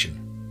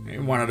reflection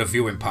in one of the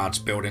viewing pods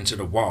built into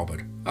the wall,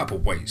 but up a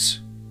ways.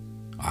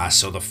 I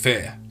saw the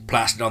fear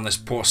plastered on this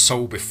poor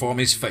soul before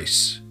me's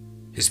face.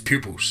 His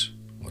pupils,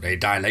 they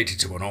dilated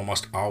to an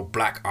almost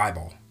all-black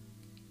eyeball.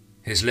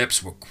 His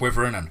lips were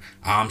quivering and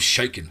arms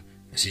shaking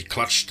as he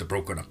clutched the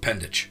broken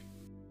appendage.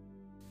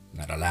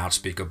 Now the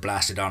loudspeaker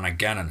blasted on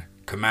again and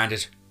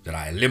commanded that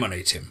I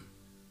eliminate him.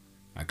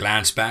 I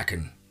glanced back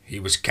and he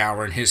was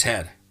cowering his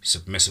head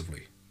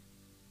submissively.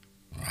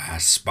 A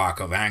spark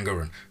of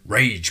anger and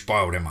rage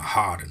boiled in my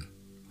heart, and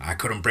I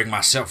couldn't bring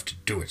myself to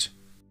do it.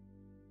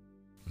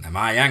 Now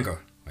my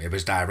anger, it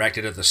was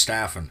directed at the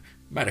staff and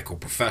medical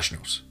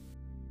professionals.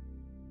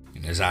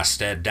 And as I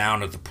stared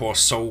down at the poor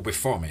soul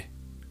before me,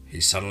 he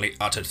suddenly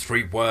uttered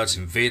 3 words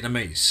in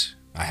Vietnamese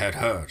I had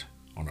heard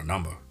on a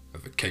number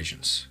of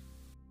occasions.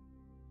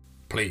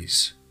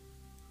 "Please,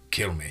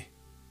 kill me."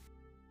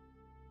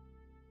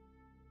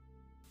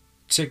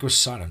 Tig was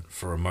silent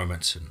for a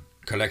moment and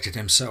collected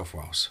himself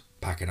whilst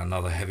packing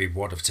another heavy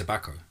wad of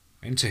tobacco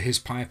into his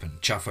pipe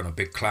and chuffing a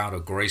big cloud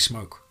of grey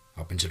smoke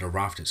up into the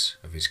rafters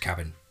of his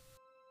cabin.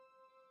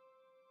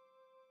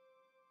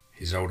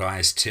 His old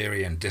eyes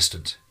teary and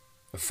distant,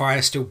 a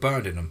fire still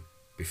burned in them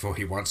before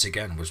he once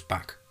again was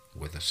back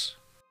with us.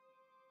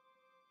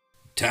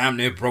 Damn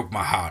near broke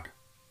my heart.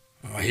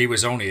 He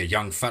was only a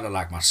young fella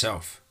like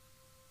myself.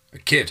 A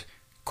kid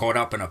caught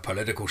up in a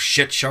political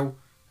shit show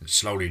and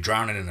slowly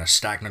drowning in a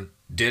stagnant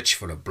ditch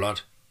full of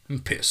blood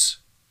and piss.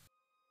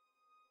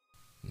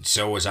 And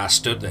so as I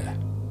stood there,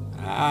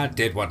 I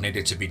did what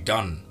needed to be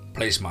done,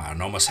 placed my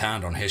enormous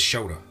hand on his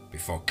shoulder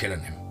before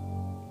killing him.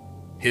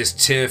 his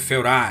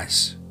tear-filled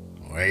eyes,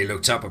 where he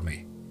looked up at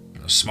me,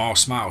 and a small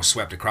smile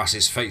swept across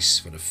his face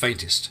for the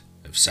faintest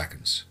of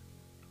seconds.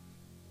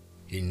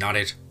 He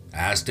nodded,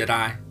 as did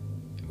I,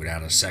 and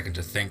without a second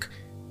to think,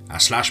 I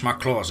slashed my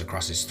claws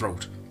across his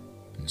throat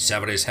and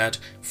severed his head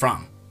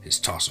from his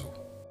torso.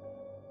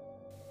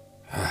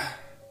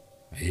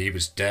 He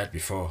was dead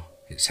before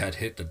his head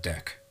hit the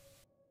deck.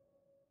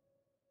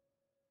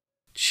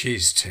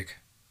 Jeez, Tick.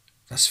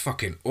 That's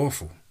fucking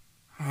awful.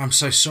 I'm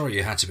so sorry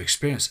you had to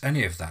experience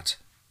any of that,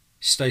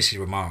 Stacy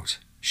remarked,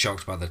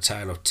 shocked by the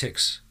tale of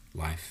Tick's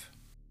life.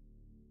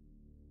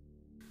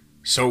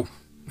 So,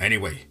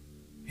 anyway,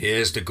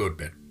 here's the good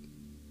bit.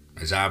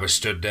 As I was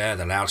stood there,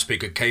 the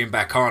loudspeaker came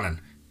back on,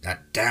 and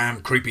that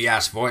damn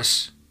creepy-ass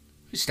voice,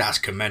 he starts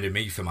commending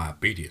me for my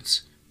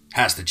obedience,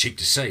 has the cheek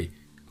to say,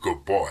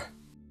 "Good boy."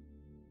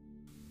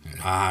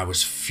 And I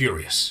was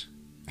furious,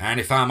 and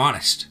if I'm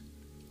honest,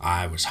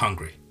 I was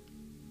hungry.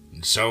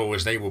 And so,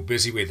 as they were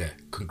busy with their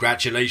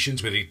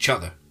congratulations with each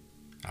other,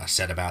 I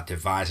set about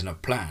devising a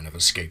plan of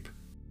escape.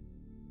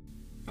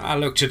 I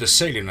looked to the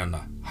ceiling and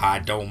the high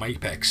dome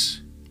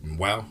apex, and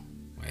well,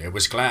 it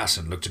was glass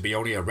and looked to be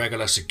only a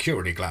regular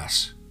security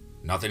glass,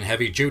 nothing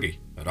heavy duty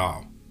at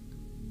all.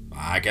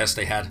 I guess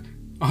they had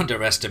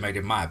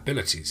underestimated my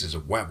abilities as a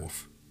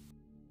werewolf.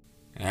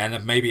 And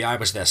that maybe I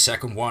was their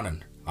second one,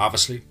 and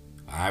obviously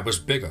I was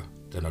bigger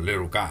than a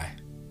little guy.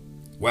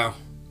 Well,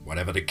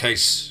 whatever the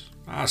case,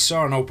 I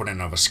saw an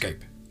opening of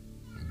escape.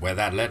 Where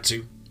that led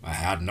to, I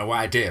had no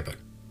idea, but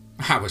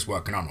I was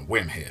working on a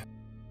whim here.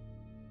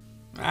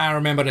 I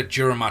remember that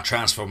during my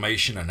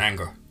transformation and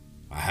anger,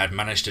 I had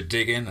managed to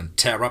dig in and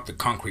tear up the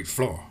concrete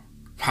floor.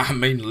 I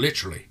mean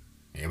literally,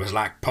 it was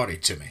like putty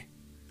to me.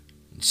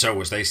 And so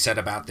as they set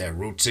about their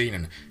routine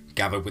and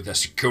gathered with the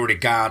security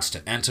guards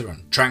to enter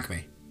and trank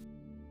me,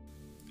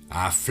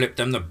 I flipped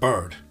them the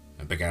bird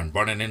and began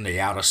running in the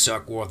outer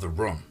circle of the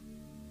room.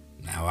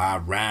 Now I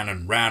ran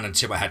and ran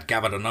until I had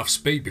gathered enough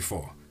speed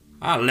before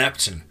I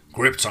leapt and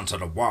gripped onto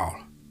the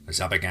wall as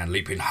I began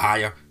leaping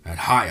higher and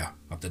higher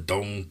up the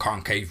dome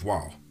concave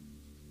wall.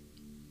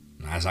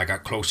 As I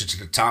got closer to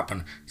the top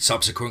and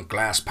subsequent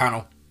glass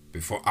panel,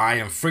 before I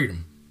and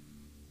Freedom,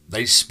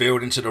 they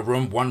spilled into the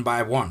room one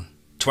by one,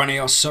 20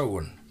 or so,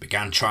 and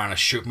began trying to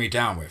shoot me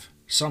down with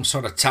some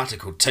sort of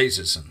tactical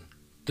tasers and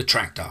the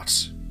tranq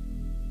darts.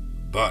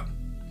 But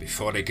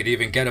before they could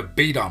even get a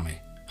beat on me,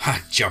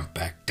 I jumped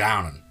back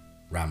down and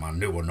ran my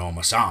new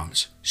enormous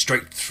arms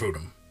straight through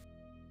them.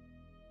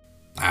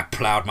 I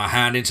plowed my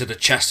hand into the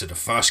chest of the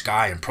first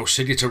guy and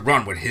proceeded to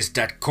run with his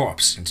dead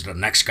corpse into the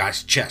next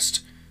guy's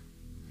chest,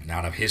 and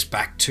out of his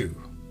back too,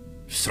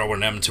 throwing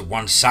them to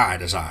one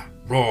side as I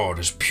roared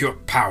as pure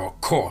power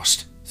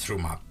coursed through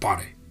my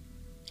body.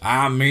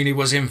 I mean, it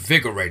was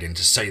invigorating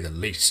to say the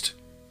least.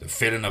 The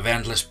feeling of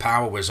endless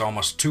power was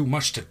almost too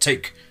much to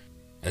take,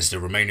 as the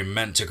remaining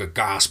men took a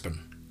gasp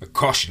and a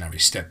cautionary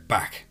step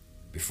back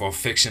before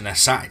fixing their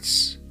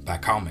sights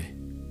back on me.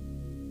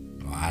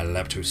 I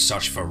leapt with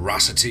such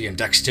ferocity and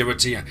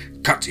dexterity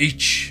and cut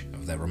each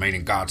of their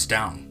remaining guards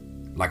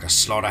down like a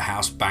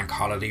slaughterhouse bank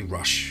holiday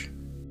rush.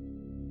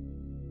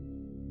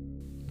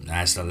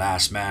 As the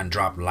last man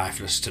dropped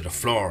lifeless to the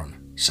floor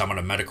and some of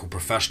the medical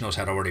professionals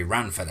had already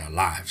ran for their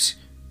lives,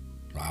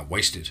 I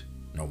wasted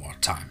no more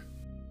time.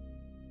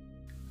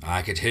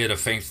 I could hear the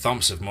faint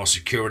thumps of more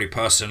security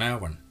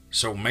personnel and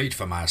so made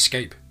for my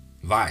escape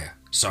via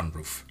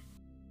sunroof.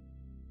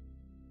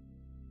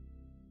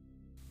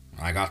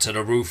 I got to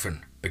the roof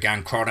and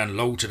began crawling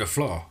low to the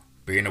floor,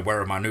 being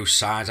aware of my new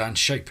size and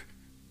shape.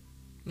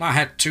 I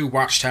had 2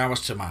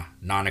 watchtowers to my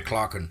 9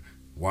 o'clock and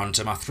 1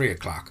 to my 3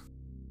 o'clock.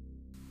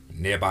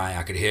 Nearby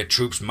I could hear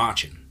troops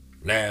marching,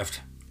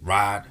 left,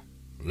 right,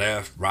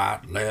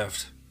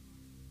 left,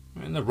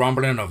 and the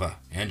rumbling of an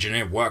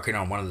engineer working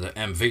on one of the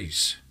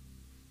MVs.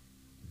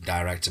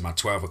 Direct to my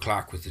 12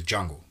 o'clock with the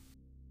jungle.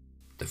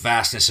 The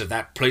vastness of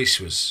that place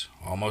was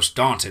almost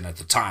daunting at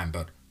the time,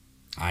 but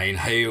I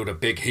inhaled a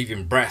big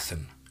heaving breath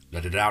and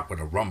let it out with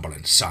a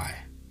rumbling sigh.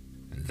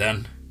 And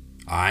then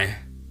I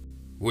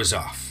was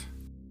off.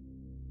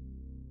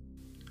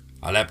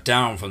 I leapt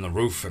down from the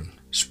roof and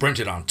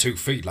sprinted on 2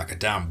 feet like a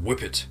damn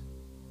whippet.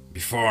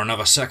 Before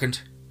another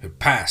second had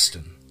passed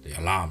and the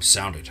alarm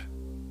sounded.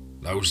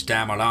 Those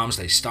damn alarms,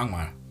 they stung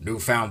my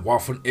newfound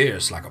Wolfman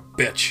ears like a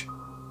bitch.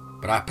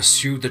 But I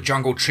pursued the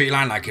jungle tree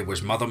line like it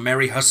was Mother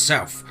Mary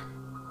herself,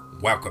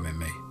 welcoming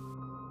me.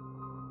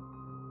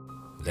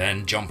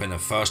 Then jumping the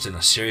first in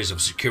a series of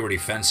security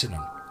fencing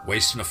and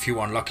wasting a few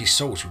unlucky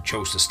souls who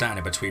chose to stand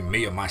in between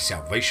me and my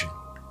salvation,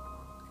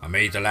 I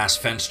made the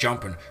last fence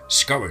jump and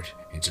scurried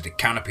into the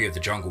canopy of the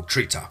jungle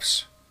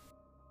treetops.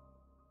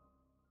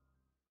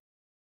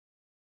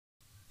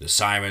 The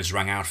sirens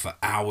rang out for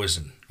hours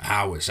and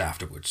hours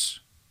afterwards,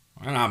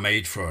 and I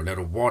made for a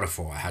little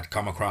waterfall I had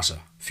come across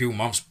a few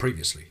months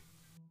previously.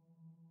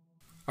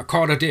 I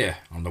caught a deer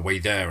on the way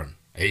there and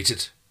ate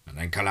it, and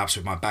then collapsed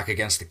with my back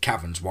against the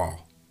cavern's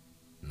wall.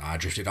 And I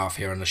drifted off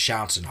hearing the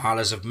shouts and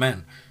hollers of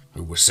men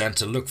who were sent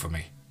to look for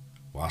me,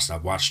 whilst I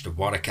watched the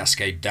water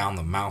cascade down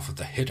the mouth of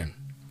the hidden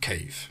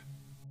cave.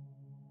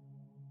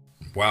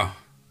 Well,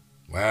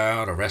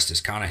 the rest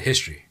is kind of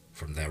history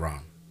from there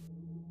on.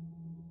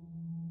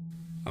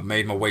 I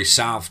made my way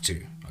south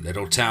to a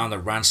little town that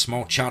ran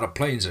small charter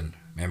planes and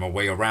made my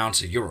way around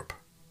to Europe.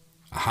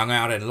 I hung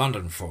out in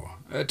London for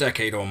a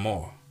decade or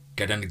more,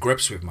 getting to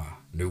grips with my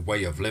new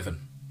way of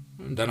living,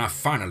 and then I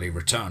finally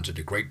returned to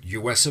the great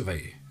US of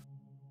A.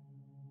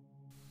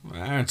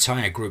 Our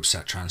entire group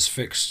sat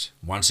transfixed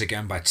once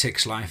again by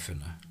Tick's life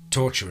and the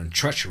torture and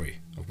treachery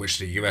of which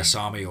the US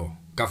Army or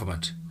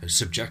government had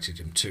subjected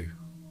him to.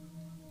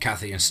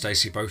 Kathy and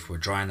Stacy both were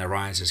drying their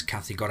eyes as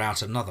Kathy got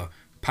out another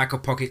pack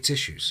of pocket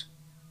tissues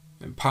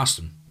and passed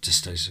them to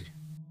Stacy.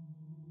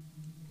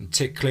 And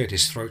Tick cleared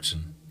his throat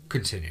and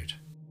continued.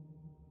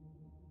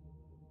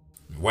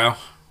 Well,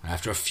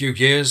 after a few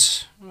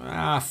years,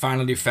 I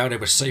finally felt it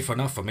was safe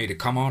enough for me to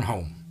come on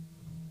home.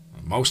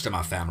 Most of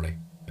my family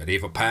had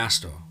either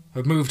passed or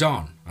had moved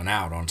on and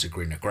out onto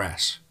greener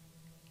grass.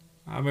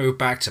 I moved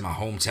back to my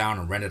hometown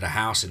and rented a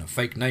house in a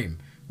fake name,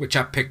 which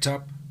I picked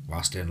up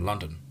whilst in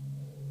London.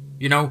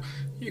 You know,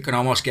 you can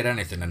almost get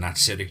anything in that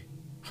city.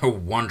 A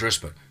wondrous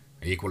but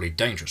equally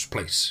dangerous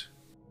place.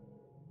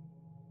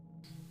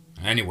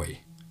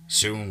 Anyway,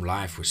 soon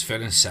life was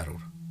feeling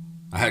settled.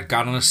 I had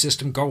gotten a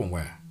system going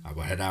where I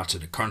would head out to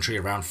the country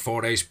around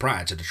 4 days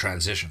prior to the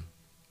transition.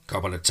 A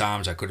couple of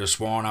times I could have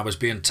sworn I was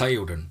being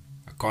tailed, and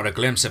I caught a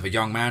glimpse of a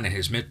young man in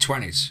his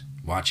mid-20s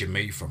watching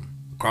me from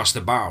across the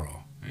bar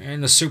or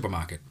in the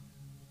supermarket.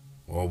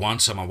 Or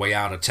once on my way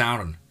out of town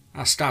and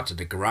I stopped at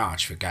the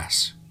garage for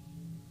gas.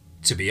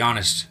 To be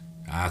honest,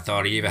 I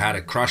thought he either had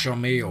a crush on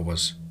me or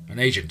was an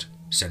agent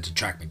sent to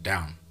track me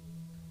down.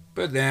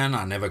 But then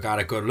I never got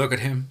a good look at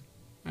him.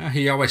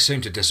 He always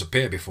seemed to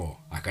disappear before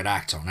I could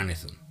act on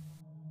anything.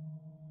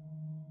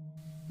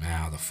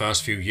 Now, the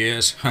first few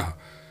years,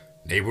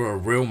 they were a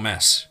real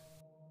mess.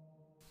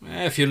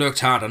 If you looked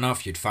hard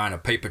enough, you'd find a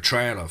paper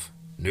trail of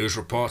news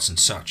reports and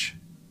such.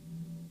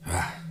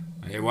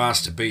 It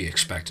was to be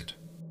expected.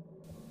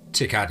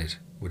 Tick added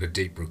with a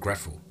deep,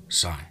 regretful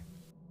sigh.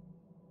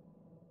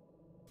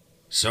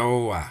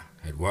 So I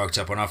had worked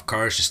up enough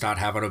courage to start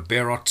having a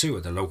beer or two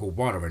at the local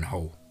watering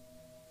hole.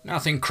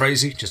 Nothing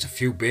crazy, just a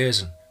few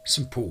beers and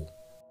some pool.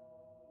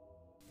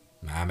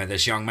 I met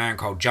this young man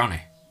called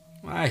Johnny.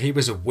 He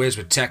was a whiz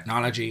with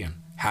technology and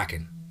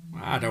hacking.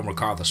 I don't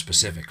recall the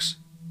specifics,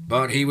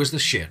 but he was the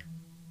shit.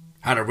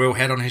 Had a real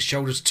head on his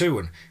shoulders too,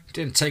 and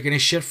didn't take any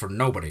shit from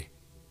nobody,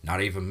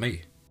 not even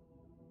me.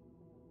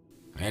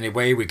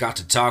 Anyway, we got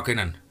to talking,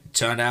 and it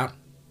turned out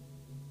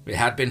it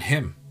had been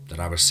him that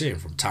I was seeing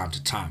from time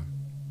to time.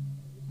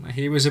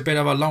 He was a bit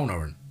of a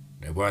loner, and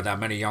there weren't that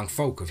many young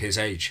folk of his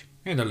age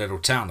in the little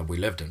town that we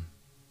lived in.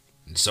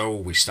 And so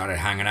we started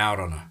hanging out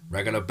on a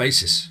regular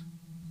basis.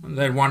 And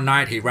then one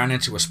night he ran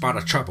into a spot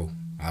of trouble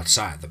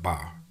outside the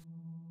bar.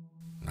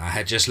 I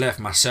had just left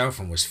myself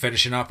and was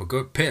finishing up a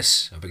good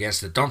piss up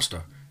against the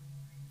dumpster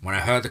when I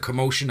heard the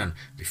commotion, and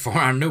before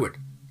I knew it,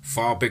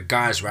 4 big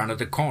guys rounded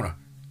the corner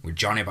with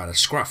Johnny by the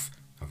scruff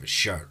of his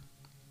shirt.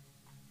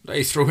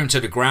 They threw him to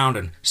the ground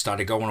and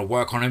started going to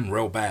work on him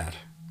real bad.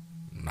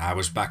 I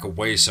was back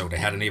away, so they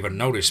hadn't even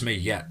noticed me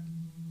yet.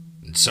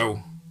 And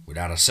so,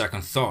 without a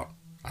second thought,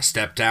 I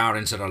stepped out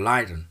into the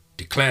light and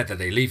declared that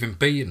they leave him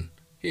be, and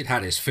he'd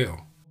had his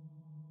fill.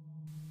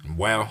 And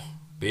well,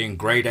 being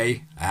grade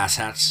A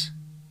asshats,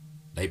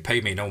 they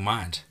paid me no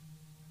mind.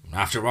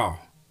 After all,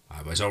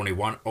 I was only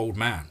one old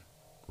man,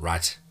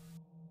 right?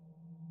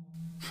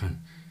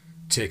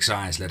 Tick's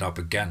eyes lit up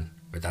again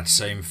with that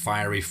same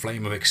fiery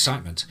flame of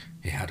excitement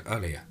he had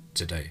earlier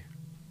today.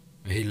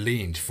 He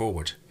leaned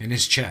forward in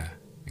his chair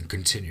and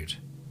continued.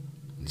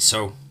 And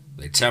so,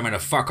 they tell me to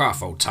fuck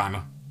off,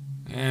 old-timer,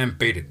 and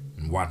beat it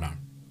and whatnot.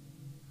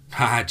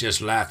 I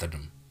just laughed at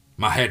them,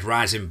 my head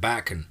rising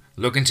back and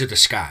looking to the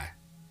sky.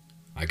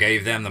 I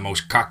gave them the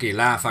most cocky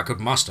laugh I could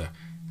muster,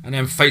 and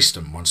then faced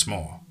them once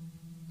more.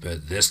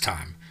 But this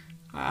time,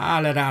 I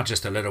let out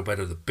just a little bit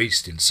of the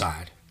beast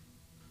inside.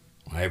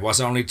 It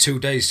was only 2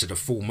 days to the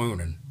full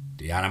moon, and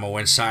the animal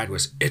inside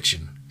was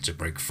itching to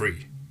break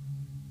free.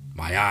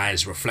 My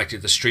eyes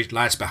reflected the street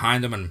lights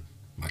behind them, and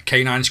my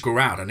canines grew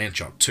out an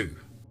inch or two.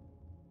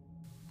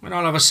 When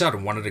all of a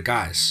sudden one of the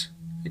guys,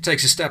 he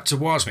takes a step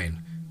towards me,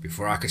 and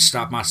before I could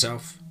stop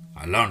myself,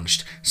 I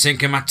lunged,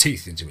 sinking my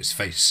teeth into his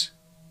face.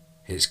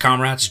 His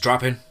comrades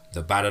dropping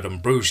the battered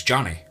and bruised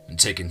Johnny and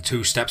taking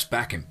 2 steps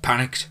back in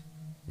panicked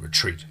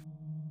retreat.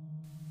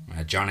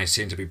 Johnny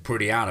seemed to be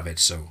pretty out of it,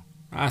 so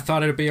I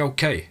thought it'd be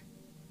okay.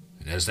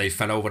 And as they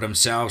fell over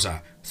themselves,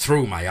 I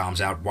threw my arms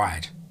out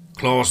wide,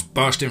 claws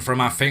bursting from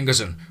my fingers,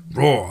 and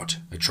roared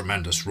a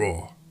tremendous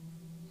roar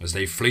as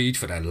they fled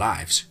for their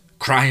lives,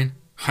 crying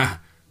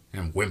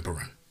and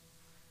whimpering.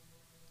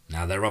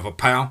 Now their other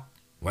pal,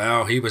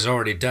 well, he was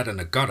already dead in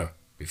the gutter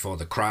before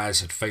the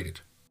cries had faded.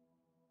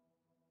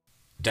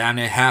 Damn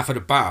near half of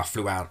the bar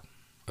flew out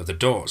of the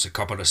doors a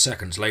couple of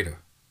seconds later.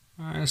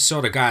 I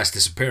saw the guys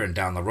disappearing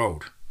down the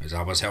road as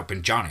I was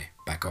helping Johnny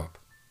back up.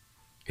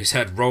 His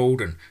head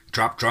rolled and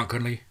dropped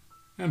drunkenly,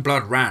 and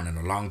blood ran in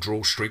a long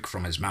drool streak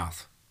from his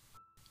mouth.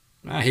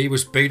 He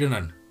was beaten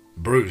and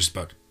bruised,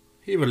 but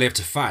he would live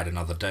to fight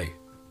another day.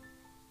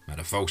 And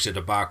the folks at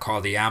the bar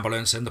called the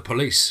ambulance and the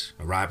police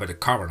arrived at the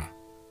coroner.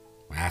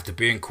 After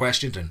being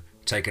questioned and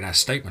taking our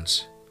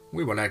statements,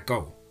 we were let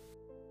go.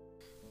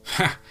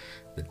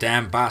 The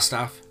damn bar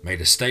staff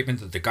made a statement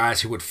that the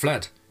guys who had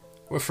fled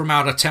were from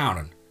out of town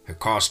and had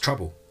caused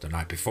trouble the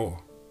night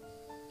before.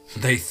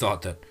 They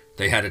thought that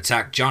they had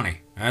attacked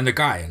Johnny and the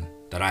guy and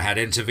that I had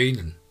intervened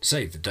and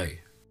saved the day.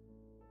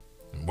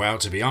 And well,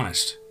 to be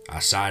honest, I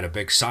sighed a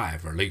big sigh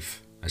of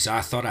relief as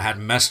I thought I had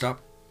messed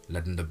up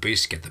letting the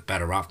beast get the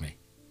better of me.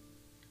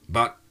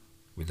 But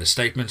with the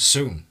statement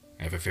soon,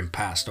 everything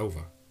passed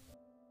over.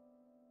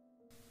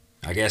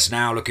 I guess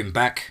now looking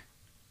back,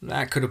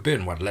 that could have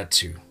been what led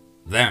to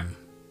them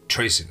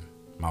tracing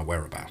my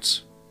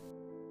whereabouts.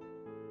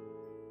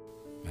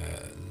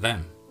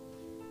 Them?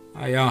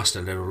 I asked,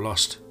 a little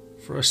lost,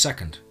 for a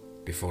second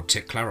before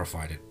Tick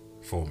clarified it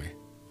for me.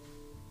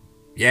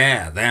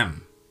 Yeah,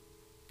 them.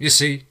 You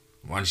see,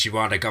 once you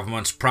are the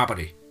government's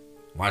property,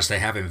 once they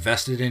have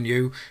invested in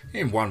you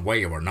in one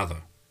way or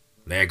another,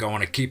 they're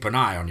going to keep an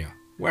eye on your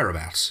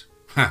whereabouts.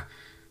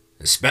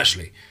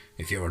 Especially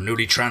if you're a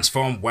newly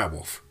transformed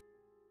werewolf.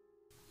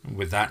 And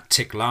with that,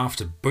 Tick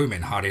laughed a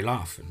booming hearty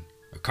laugh, and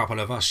a couple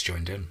of us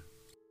joined in.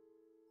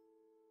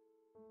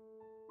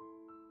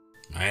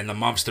 In the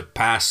months that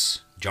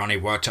passed, Johnny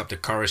worked up the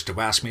courage to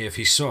ask me if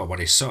he saw what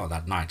he saw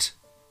that night.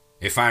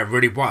 If I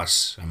really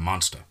was a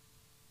monster.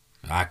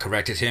 I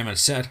corrected him and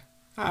said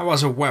I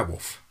was a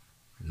werewolf,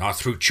 not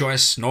through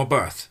choice nor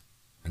birth,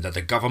 and that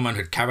the government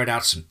had carried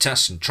out some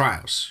tests and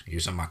trials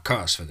using my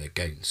curse for their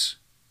gains.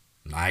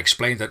 And I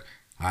explained that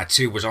I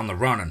too was on the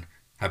run and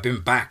had been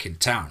back in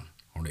town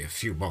only a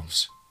few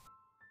months.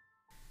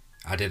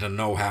 I didn't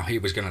know how he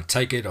was going to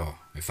take it or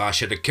if I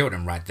should have killed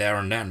him right there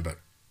and then, but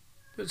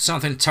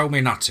something told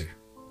me not to.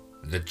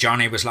 That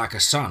Johnny was like a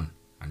son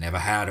I never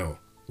had or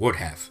would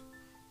have.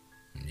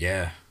 And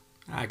yeah,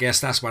 I guess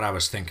that's what I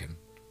was thinking.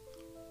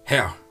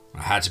 Hell,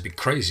 I had to be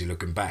crazy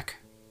looking back.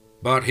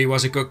 But he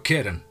was a good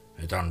kid and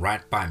had done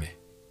right by me.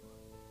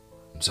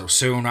 And so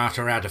soon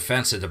after our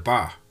defense at the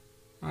bar,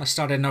 I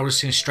started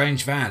noticing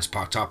strange vans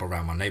parked up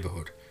around my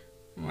neighborhood,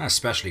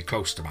 especially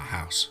close to my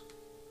house.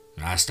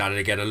 I started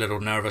to get a little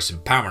nervous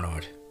and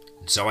paranoid,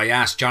 and so I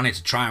asked Johnny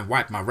to try and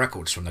wipe my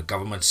records from the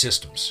government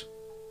systems.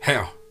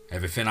 Hell,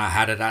 everything I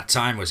had at that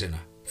time was in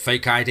a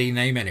fake ID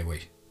name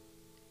anyway.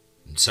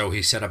 And so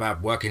he set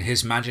about working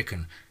his magic,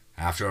 and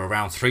after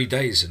around 3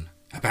 days and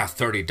about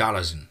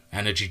 $30 in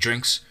energy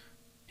drinks,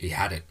 he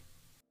had it.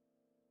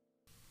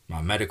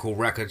 My medical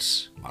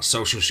records, my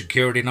social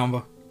security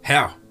number,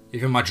 hell,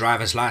 even my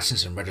driver's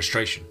license and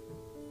registration.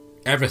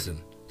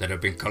 Everything that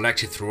had been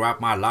collected throughout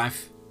my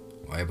life,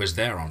 well, it was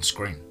there on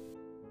screen.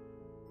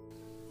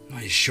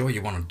 Are you sure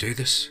you want to do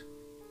this?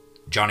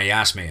 Johnny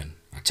asked me, and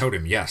I told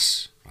him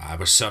yes, I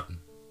was certain.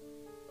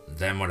 And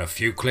then with a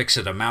few clicks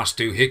of the mouse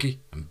doohickey,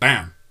 and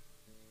bam,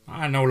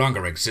 I no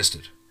longer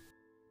existed.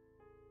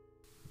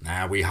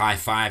 Now we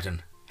high-fived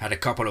and had a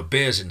couple of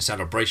beers in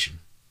celebration,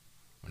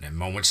 and then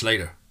moments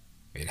later,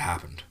 it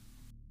happened.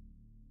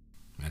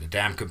 And the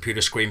damn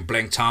computer screen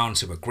blinked on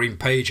to a green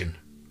page, and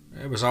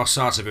there was all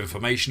sorts of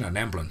information and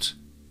emblems.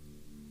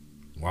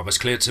 What was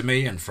clear to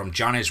me, and from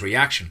Johnny's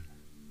reaction,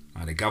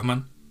 the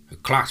government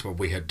had clocked what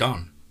we had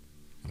done,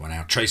 and were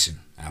now tracing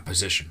our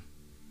position.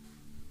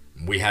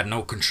 We had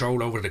no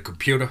control over the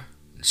computer,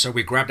 and so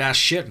we grabbed our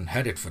shit and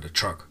headed for the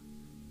truck.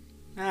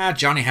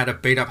 Johnny had a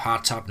beat-up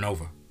hardtop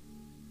Nova,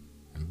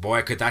 and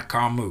boy could that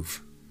car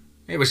move.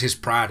 It was his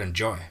pride and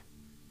joy.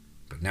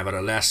 But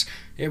nevertheless,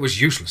 it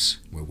was useless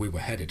where we were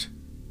headed.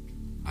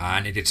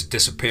 I needed to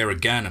disappear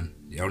again, and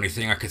the only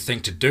thing I could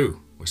think to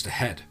do was to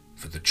head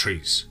for the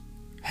trees.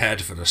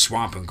 Head for the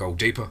swamp and go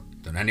deeper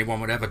than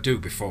anyone would ever do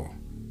before.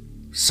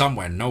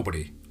 Somewhere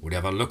nobody would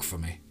ever look for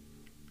me.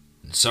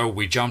 And so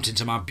we jumped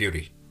into my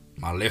beauty,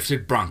 my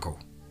lifted Bronco.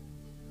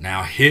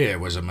 Now here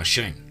was a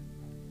machine.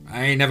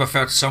 I ain't never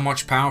felt so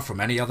much power from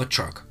any other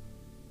truck.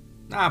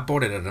 I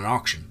bought it at an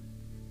auction,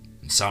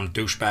 and some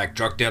douchebag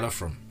drug dealer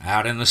from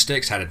out in the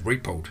sticks had it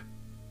repoed.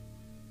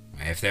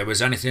 If there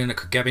was anything that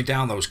could get me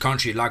down those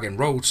country logging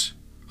roads,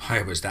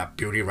 it was that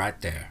beauty right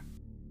there.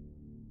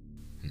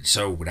 And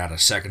so without a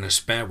second to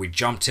spare, we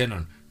jumped in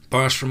and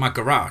burst from my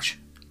garage,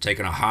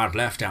 taking a hard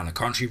left down the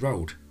country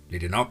road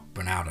leading up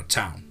and out of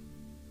town.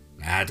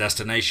 Our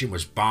destination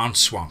was Bond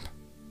Swamp.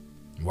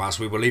 Whilst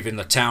we were leaving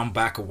the town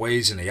back a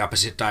ways in the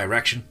opposite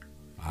direction,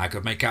 I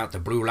could make out the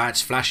blue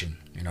lights flashing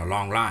in a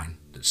long line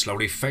that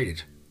slowly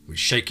faded with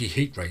shaky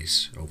heat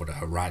rays over the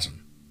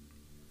horizon.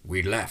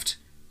 We left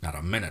not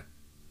a minute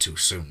too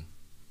soon.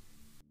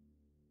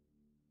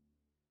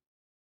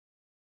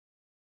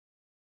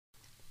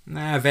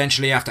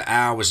 Eventually, after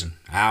hours and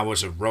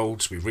hours of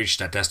roads, we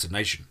reached our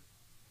destination.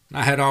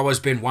 I had always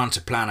been one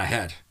to plan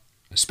ahead,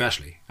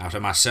 especially after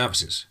my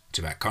services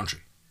to that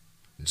country,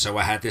 and so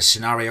I had this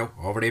scenario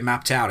already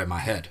mapped out in my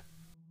head.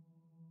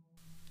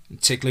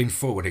 Tick leaned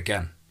forward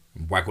again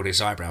and waggled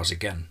his eyebrows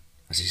again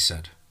as he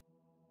said,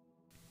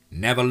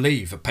 "Never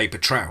leave a paper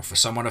trail for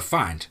someone to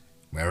find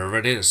wherever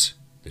it is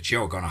that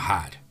you're gonna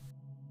hide."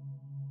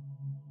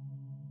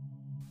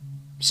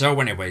 So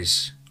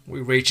anyways, we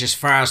reach as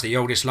far as the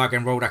oldest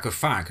logging road I could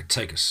find could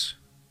take us.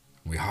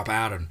 We hop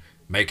out and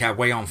make our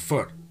way on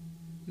foot.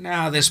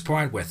 Now at this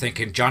point we're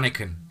thinking Johnny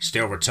can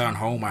still return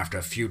home after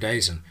a few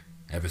days and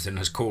everything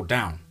has cooled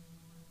down.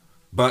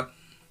 But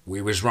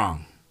we was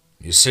wrong.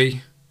 You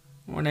see,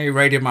 when they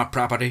raided my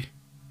property,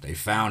 they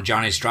found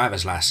Johnny's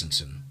driver's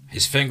license and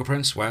his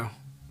fingerprints, well,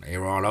 they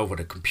were all over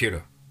the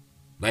computer.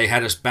 They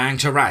had us banged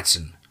to rights,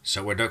 and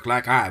so it looked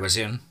like I was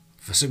in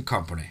for some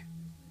company.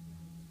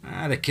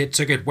 The kid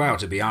took it well,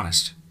 to be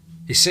honest.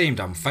 He seemed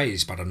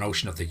unfazed by the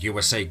notion of the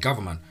USA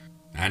government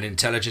and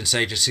intelligence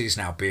agencies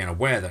now being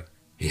aware that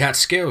he had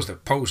skills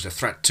that posed a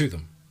threat to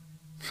them.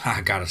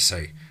 I gotta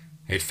say,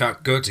 it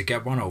felt good to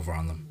get one over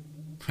on them.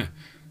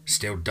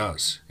 Still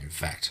does, in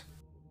fact.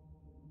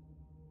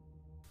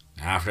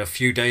 After a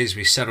few days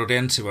we settled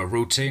into a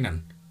routine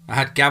and I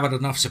had gathered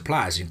enough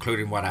supplies,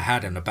 including what I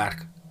had in the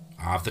back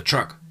of the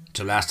truck,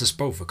 to last us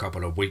both a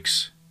couple of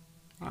weeks.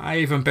 I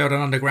even built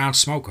an underground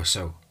smoker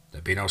so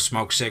there'd be no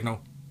smoke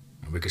signal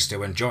and we could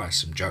still enjoy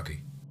some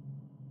jerky.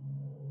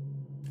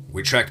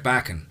 We trekked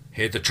back and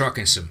hid the truck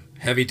in some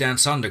heavy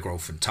dense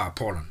undergrowth and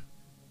tarpaulin.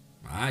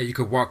 You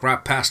could walk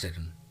right past it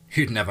and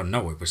you'd never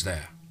know it was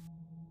there.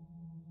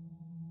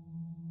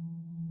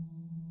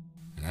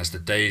 And as the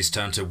days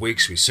turned to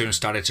weeks, we soon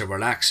started to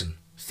relax and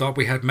thought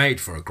we had made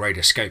for a great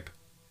escape.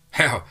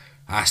 Hell,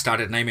 I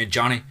started naming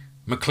Johnny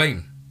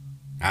McLean,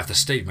 after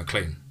Steve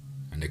McLean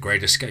in the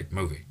Great Escape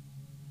movie.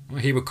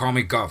 He would call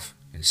me Gov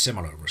in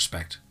similar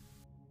respect.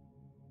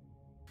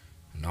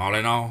 And all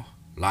in all,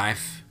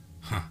 life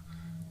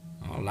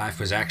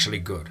was actually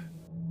good.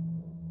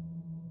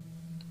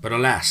 But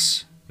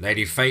alas,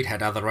 Lady Fate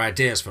had other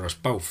ideas for us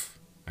both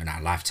in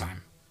our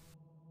lifetime.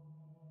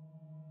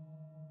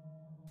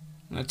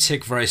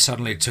 Tick very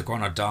suddenly took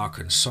on a dark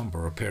and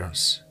somber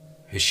appearance.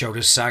 His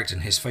shoulders sagged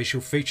and his facial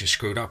features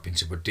screwed up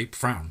into a deep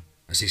frown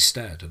as he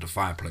stared at the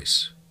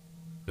fireplace,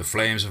 the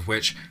flames of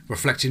which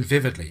reflected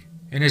vividly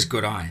in his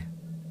good eye.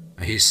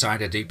 He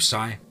sighed a deep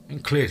sigh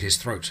and cleared his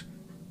throat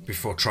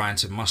before trying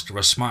to muster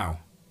a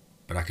smile,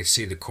 but I could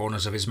see the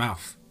corners of his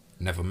mouth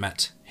never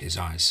met his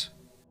eyes.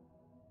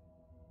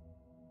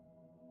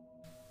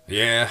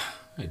 Yeah,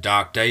 a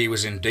dark day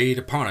was indeed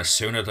upon us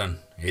sooner than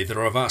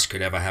either of us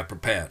could ever have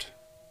prepared.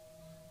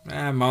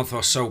 A month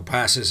or so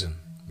passes and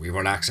we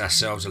relax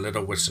ourselves a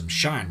little with some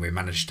shine we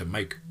managed to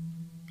make.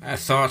 Our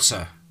thoughts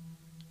are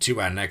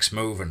to our next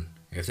move, and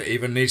if there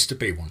even needs to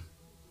be one.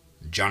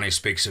 Johnny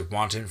speaks of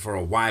wanting for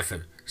a wife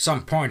at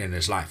some point in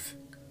his life,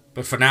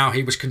 but for now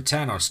he was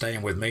content on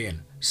staying with me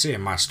and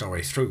seeing my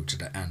story through to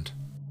the end.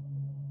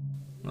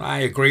 I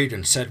agreed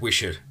and said we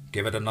should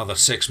give it another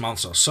 6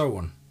 months or so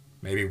and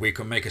maybe we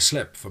could make a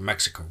slip for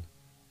Mexico.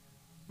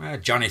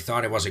 Johnny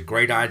thought it was a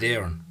great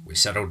idea and we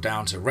settled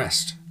down to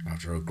rest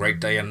after a great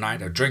day and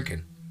night of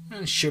drinking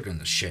and shooting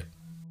the shit.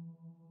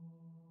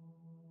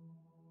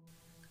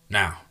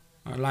 Now,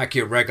 like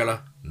your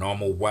regular,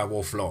 normal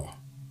werewolf lore,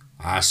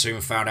 I soon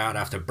found out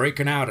after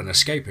breaking out and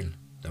escaping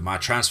that my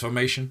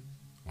transformation,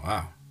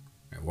 well,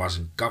 it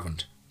wasn't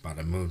governed by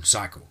the moon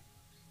cycle.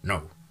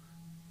 No,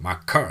 my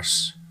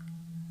curse,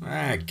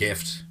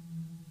 gift,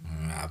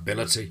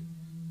 ability,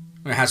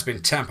 it has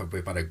been tampered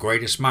with by the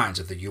greatest minds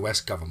of the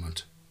US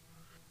government.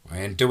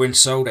 In doing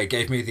so, they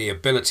gave me the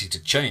ability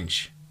to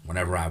change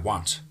whenever I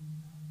want.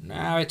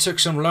 Now, it took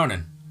some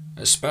learning,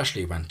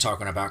 especially when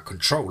talking about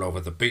control over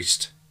the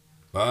beast,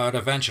 but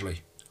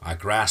eventually I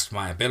grasped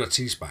my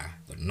abilities by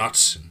the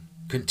nuts and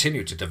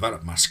continued to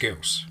develop my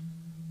skills.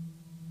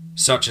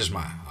 Such as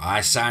my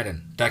eyesight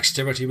and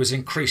dexterity was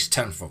increased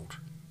tenfold.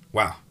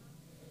 Well,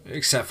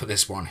 except for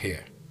this one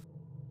here.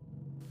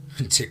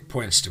 Tick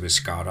points to his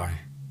scarred eye.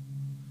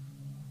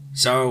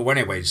 So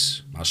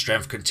anyways, my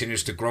strength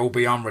continues to grow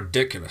beyond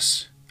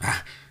ridiculous.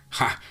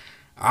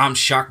 I'm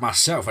shocked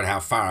myself at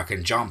how far I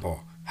can jump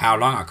or how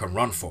long I can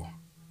run for.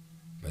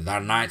 But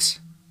that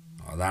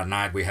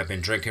night we had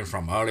been drinking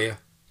from earlier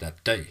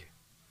that day,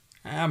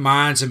 our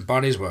minds and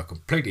bodies were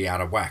completely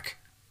out of whack.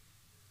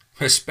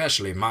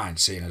 Especially mine,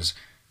 seeing as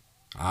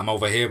I'm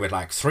over here with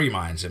like 3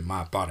 minds in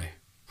my body.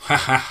 Ha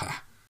ha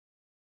ha.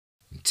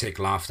 Tick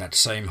laughed that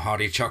same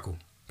hearty chuckle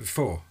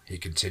before he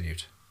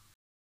continued.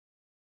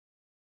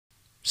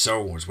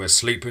 So, as we're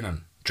sleeping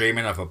and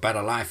dreaming of a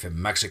better life in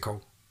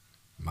Mexico,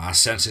 my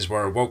senses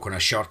were awoken a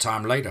short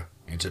time later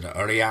into the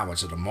early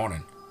hours of the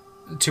morning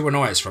to a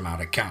noise from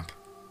out of camp.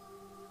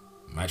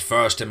 At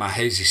first, in my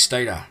hazy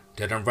state, I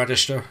didn't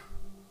register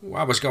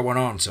what was going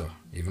on to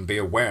even be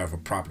aware of a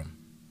problem.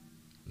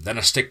 Then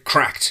a stick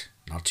cracked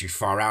not too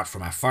far out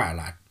from our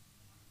firelight.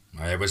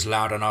 It was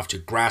loud enough to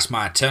grasp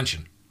my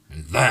attention,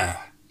 and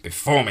there,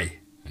 before me,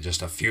 and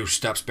just a few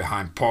steps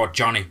behind poor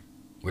Johnny,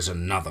 was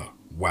another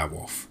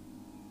werewolf.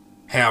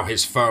 Hell,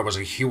 his fur was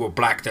a hue of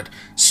black that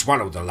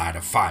swallowed the light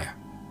of fire,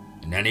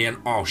 and any and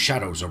all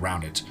shadows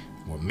around it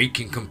were meek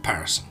in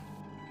comparison.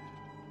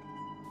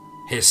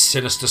 His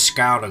sinister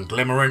scowl and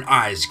glimmering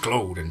eyes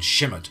glowed and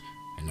shimmered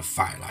in the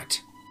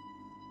firelight.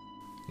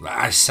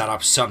 I sat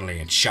up suddenly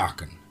in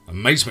shock and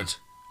amazement,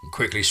 and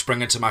quickly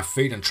sprang to my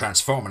feet and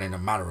transforming in a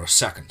matter of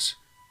seconds.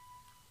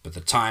 but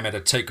the time it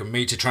had taken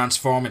me to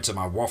transform into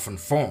my wolfen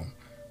form,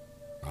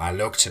 I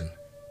looked and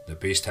the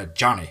beast had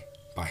Johnny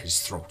by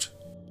his throat.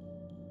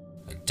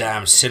 A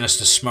damn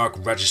sinister smirk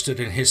registered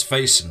in his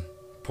face, and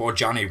poor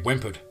Johnny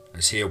whimpered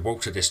as he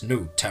awoke to this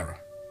new terror.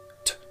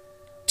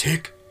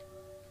 "Tick?"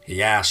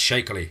 he asked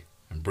shakily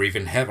and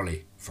breathing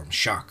heavily from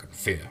shock and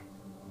fear.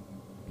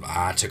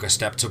 I took a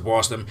step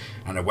towards them,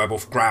 and the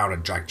werewolf growled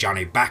and dragged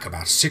Johnny back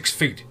about 6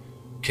 feet,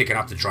 kicking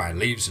up the dry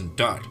leaves and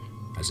dirt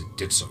as it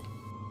did so.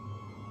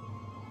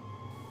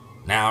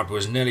 Now it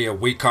was nearly a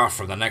week off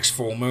from the next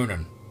full moon,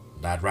 and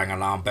that rang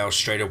alarm bells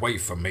straight away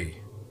for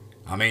me.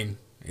 I mean,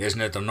 isn't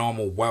it the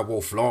normal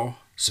werewolf law,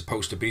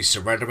 supposed to be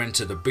surrendering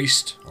to the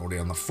beast only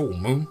on the full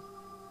moon,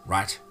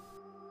 right?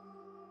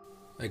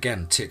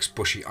 Again, Tick's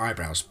bushy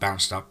eyebrows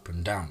bounced up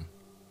and down.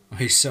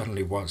 He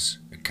certainly was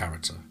a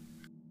character.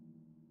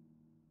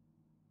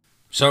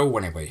 So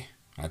anyway,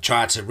 I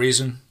tried to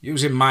reason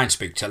using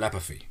mind-speak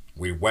telepathy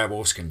we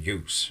werewolves can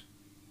use.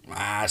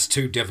 It's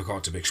too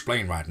difficult to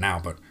explain right now,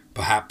 but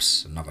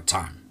perhaps another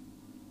time.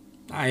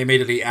 I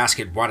immediately asked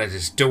it what it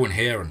is doing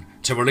here and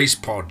to release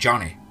poor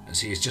Johnny,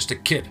 as he is just a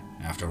kid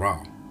after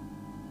all.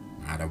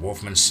 The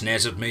Wolfman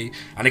sneers at me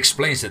and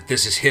explains that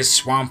this is his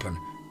swamp and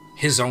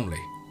his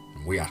only,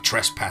 and we are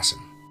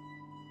trespassing.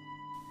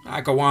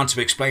 I go on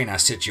to explain our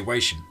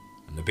situation,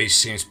 and the beast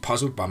seems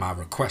puzzled by my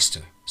request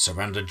to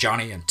surrender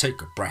Johnny and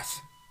take a breath.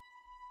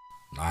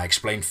 I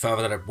explain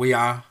further that we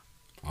are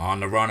on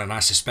the run, and I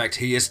suspect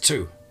he is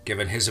too,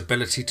 given his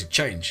ability to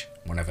change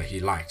whenever he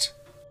liked.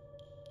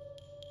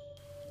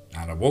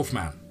 Now the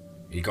Wolfman,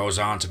 he goes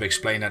on to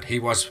explain that he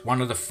was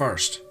one of the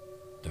first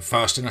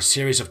in a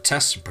series of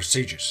tests and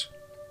procedures,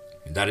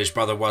 and that his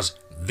brother was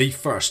the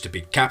first to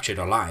be captured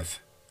alive,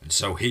 and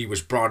so he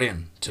was brought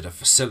in to the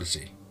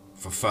facility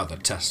for further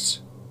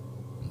tests.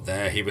 And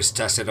there he was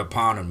tested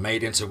upon and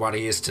made into what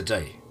he is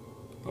today,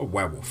 a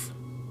werewolf.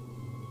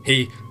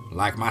 He,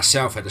 like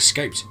myself, had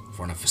escaped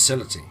from a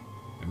facility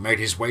and made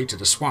his way to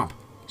the swamp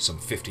some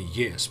 50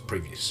 years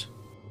previous.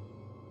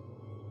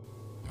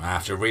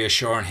 After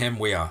reassuring him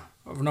we are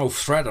of no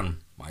threat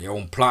on my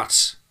own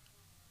plots,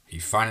 he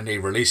finally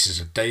releases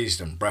a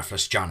dazed and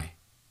breathless Johnny.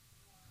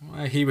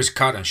 He was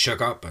cut and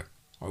shook up, but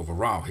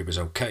overall he was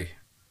okay.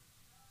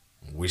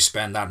 We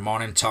spent that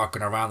morning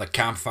talking around the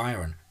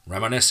campfire and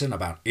reminiscing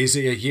about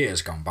easier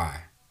years gone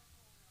by.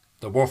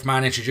 The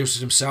Wolfman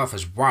introduces himself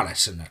as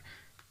Wallace and that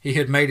he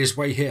had made his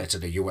way here to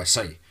the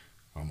USA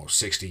almost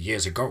 60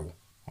 years ago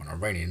on a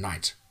rainy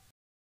night.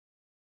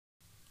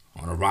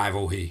 On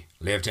arrival he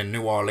lived in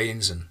New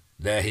Orleans, and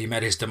there he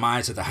met his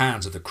demise at the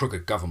hands of the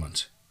crooked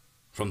government.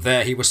 From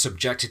there he was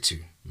subjected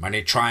to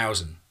many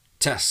trials and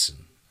tests,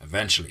 and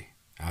eventually,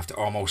 after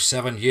almost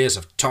 7 years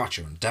of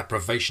torture and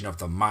deprivation of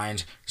the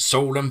mind,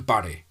 soul and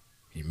body,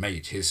 he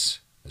made his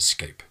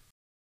escape.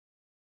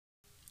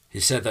 He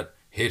said that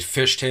he had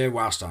fished here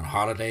whilst on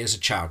holiday as a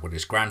child with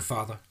his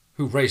grandfather,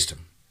 who raised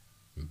him.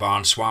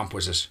 Bond Swamp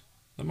was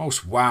the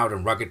most wild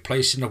and rugged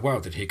place in the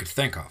world that he could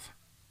think of,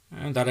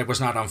 and that it was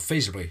not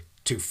unfeasibly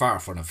too far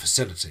from the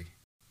facility,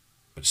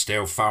 but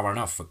still far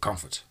enough for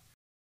comfort.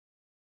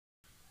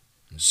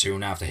 And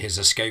soon after his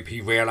escape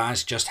he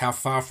realized just how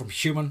far from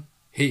human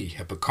he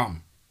had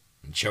become,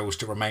 and chose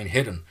to remain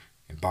hidden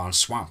in Bond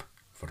Swamp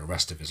for the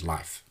rest of his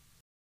life.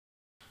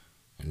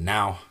 And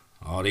now,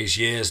 all these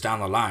years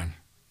down the line,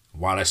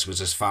 Wallace was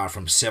as far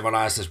from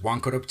civilized as one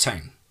could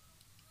obtain.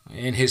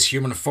 In his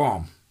human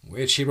form,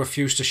 which he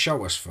refused to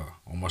show us for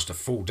almost a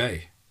full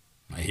day,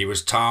 he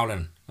was tall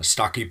and a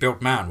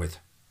stocky-built man with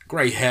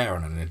grey hair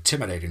and an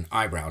intimidating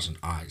eyebrows and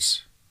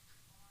eyes.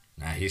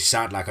 Now he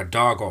sat like a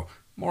dog, or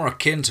more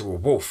akin to a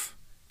wolf,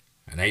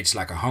 and ate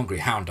like a hungry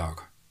hound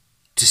dog.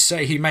 To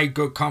say he made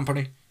good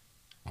company,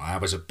 well,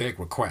 that was a big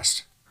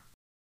request.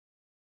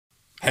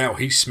 Hell,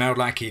 he smelled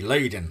like he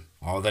laid in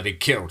all that he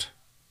killed,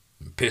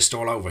 and pissed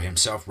all over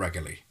himself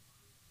regularly.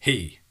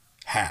 He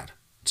had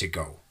to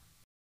go.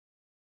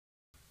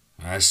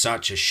 As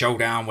such, a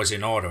showdown was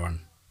in order, and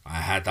I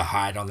had to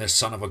hide on this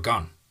son of a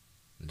gun.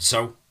 And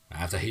so,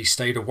 after he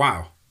stayed a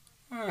while,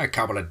 a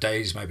couple of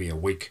days, maybe a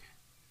week,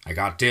 I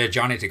got dear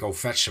Johnny to go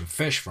fetch some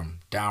fish from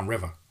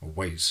downriver a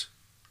ways,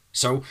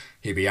 so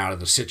he'd be out of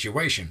the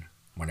situation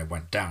when it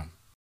went down.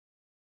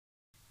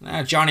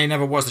 Johnny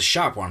never was the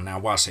sharp one, now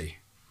was he?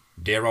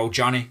 Dear old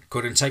Johnny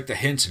couldn't take the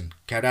hint and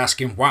kept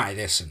asking why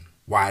this and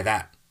why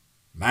that.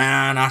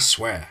 Man, I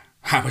swear,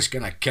 I was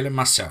gonna kill him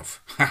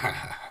myself.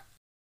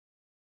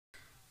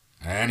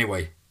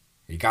 Anyway,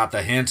 he got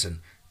the hint and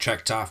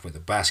trekked off with the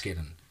basket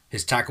and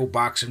his tackle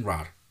box and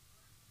rod.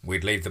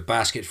 We'd leave the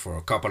basket for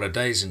a couple of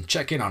days and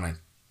check in on it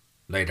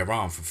later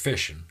on for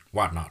fish and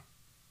whatnot.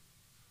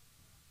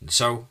 And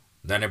so,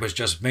 then it was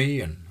just me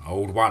and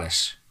old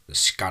Wallace, the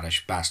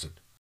Scottish bastard.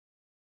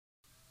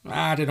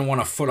 I didn't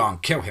want to full-on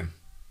kill him,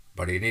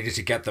 but he needed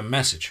to get the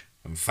message,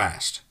 and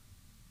fast.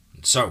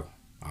 And so,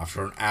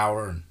 after an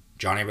hour and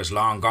Johnny was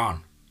long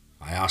gone,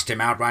 I asked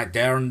him outright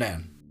there and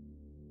then.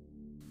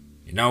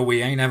 You know,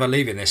 we ain't ever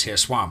leaving this here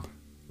swamp,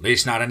 at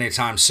least not any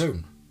time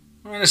soon,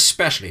 and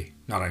especially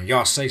not on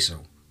your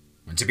say-so.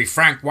 And to be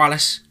frank,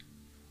 Wallace,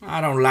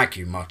 I don't like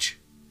you much."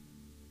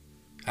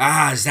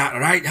 "Ah, is that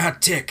right,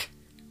 hot tick?"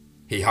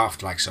 He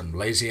huffed like some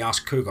lazy-ass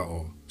cougar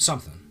or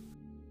something.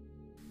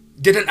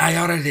 "Didn't I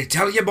already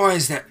tell you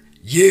boys that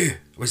you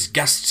was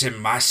guests in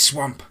my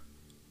swamp?"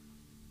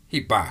 He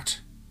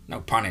barked,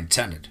 no pun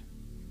intended.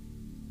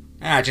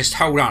 Just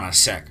hold on a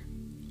sec.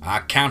 I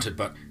counted,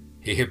 but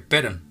he had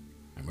bitten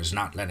and was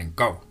not letting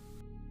go.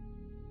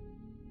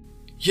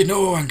 "You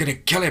know I'm gonna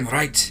kill him,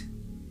 right?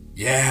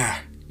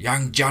 Yeah,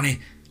 young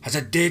Johnny has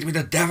a date with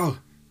the devil.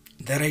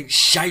 There ain't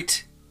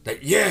shite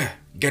that you're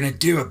gonna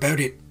do about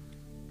it,"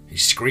 he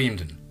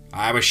screamed, and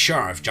I was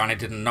sure if Johnny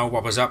didn't know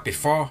what was up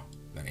before,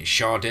 then he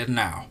sure did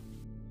now.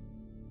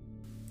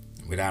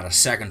 Without a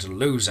second to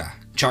lose, I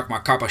chucked my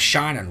cup of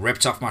shine and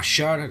ripped off my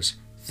shirt as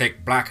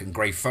thick black and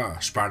grey fur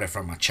sprouted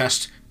from my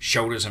chest,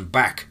 shoulders and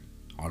back,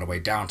 all the way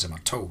down to my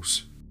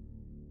toes.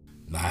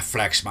 I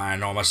flexed my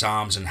enormous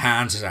arms and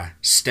hands as I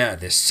stared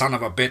this son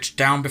of a bitch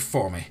down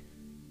before me.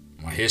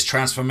 His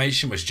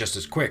transformation was just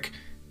as quick,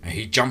 and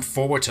he jumped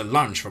forward to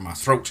lunge for my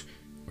throat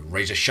with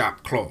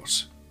razor-sharp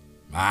claws.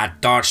 I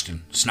dodged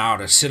and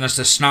snarled a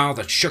sinister snarl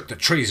that shook the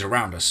trees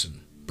around us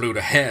and blew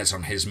the hairs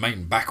on his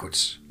mane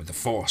backwards with the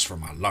force from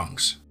my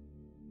lungs.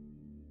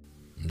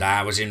 And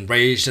I was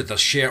enraged at the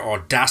sheer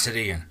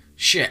audacity and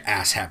sheer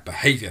asshat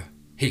behavior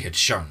he had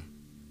shown.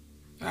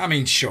 I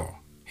mean, sure,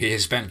 he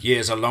has spent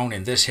years alone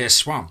in this here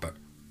swamp, but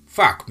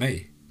fuck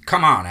me.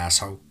 Come on,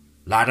 asshole.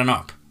 Lighten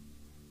up.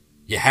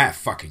 You have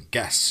fucking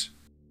guests.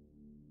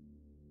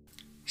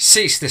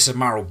 Cease this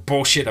immoral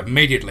bullshit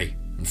immediately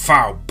and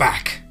fall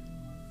back.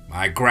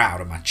 I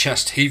growled, my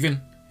chest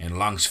heaving and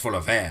lungs full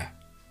of air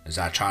as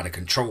I tried to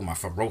control my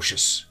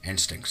ferocious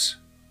instincts.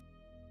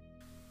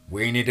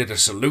 We needed a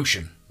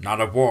solution,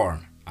 not a war,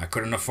 and I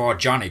couldn't afford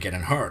Johnny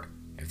getting hurt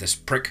if this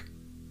prick,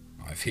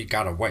 or if he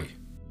got away.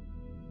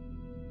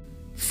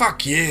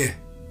 "Fuck you.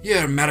 You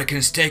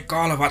Americans take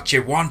all of what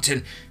you want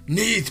and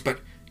need,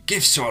 but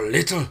give so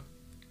little.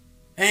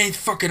 Ain't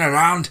fucking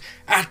around.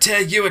 I'll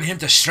tear you and him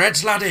to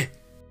shreds, laddie."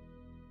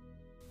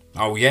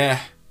 "Oh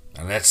yeah?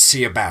 Well, let's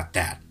see about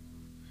that,"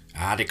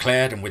 I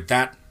declared, and with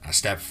that, I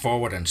stepped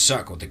forward and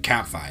circled the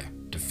campfire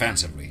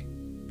defensively,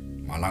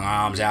 my long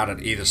arms out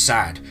at either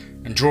side,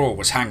 and Draw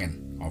was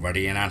hanging,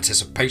 already in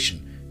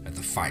anticipation of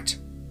the fight.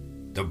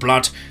 The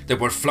blood that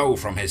would flow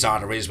from his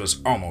arteries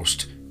was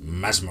almost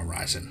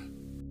mesmerizing.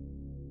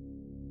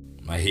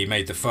 He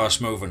made the first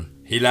move,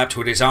 and he leapt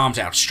with his arms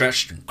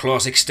outstretched and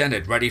claws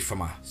extended ready for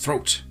my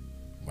throat,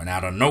 when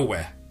out of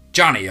nowhere,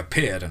 Johnny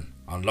appeared and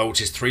unloads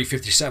his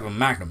 .357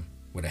 Magnum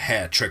with a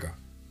hair trigger.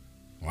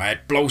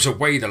 It blows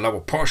away the lower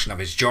portion of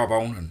his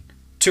jawbone, and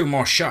 2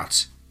 more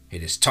shots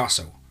hit his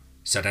torso,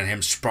 setting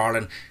him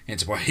sprawling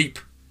into a heap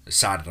at the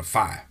side of the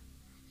fire.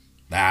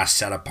 I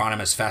set upon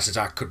him as fast as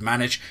I could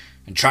manage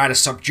and tried to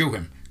subdue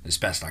him as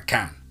best I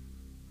can.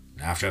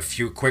 After a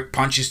few quick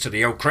punches to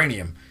the old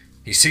cranium,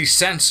 he sees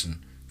sense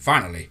and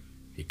finally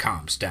he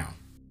calms down.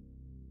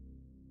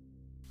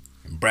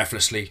 And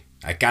breathlessly,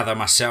 I gather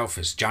myself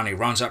as Johnny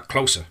runs up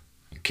closer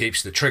and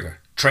keeps the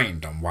trigger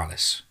trained on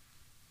Wallace.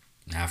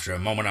 After a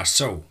moment or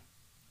so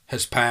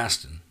has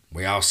passed and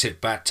we all sit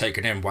back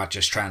taking in what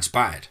just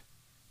transpired.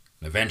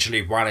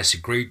 Eventually Wallace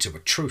agreed to a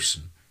truce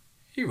and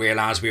he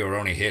realized we were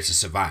only here to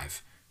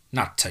survive,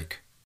 not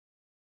take.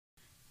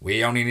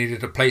 We only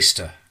needed a place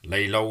to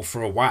lay low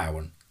for a while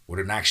and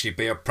wouldn't actually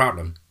be a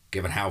problem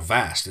given how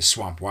vast this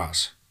swamp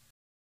was.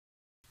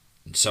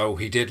 And so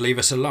he did leave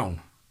us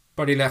alone,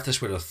 but he left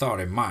us with a thought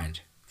in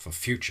mind for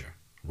future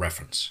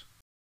reference.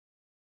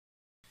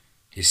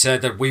 He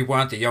said that we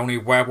weren't the only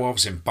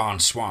werewolves in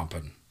Bond Swamp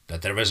and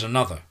that there is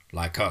another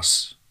like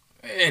us,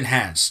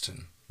 enhanced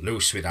and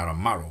loose without a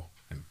marrow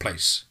in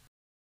place.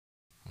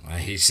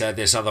 He said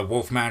this other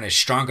wolfman is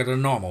stronger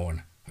than normal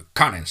and a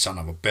cunning son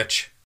of a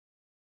bitch.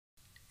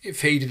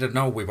 If he didn't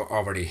know we were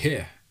already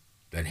here,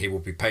 then he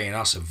would be paying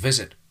us a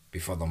visit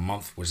before the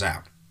month was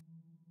out.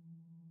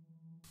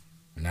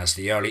 And as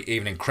the early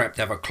evening crept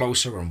ever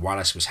closer and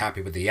Wallace was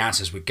happy with the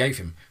answers we gave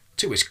him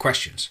to his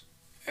questions,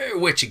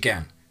 which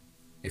again,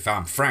 if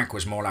I'm frank,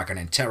 was more like an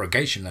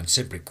interrogation than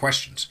simply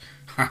questions,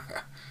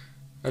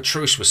 a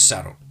truce was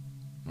settled.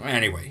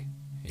 Anyway,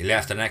 he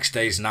left the next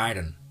day's night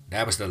and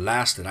that was the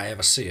last that I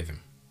ever see of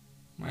him.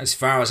 As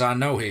far as I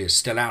know, he is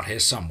still out here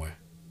somewhere.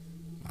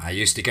 I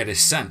used to get his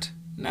scent,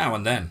 now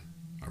and then,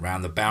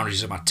 around the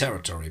boundaries of my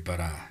territory, but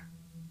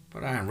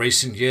in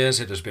recent years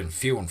it has been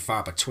few and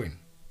far between.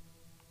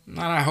 And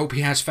I hope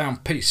he has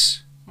found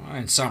peace,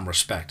 in some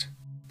respect,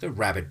 the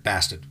rabid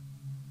bastard.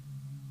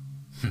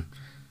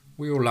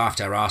 We all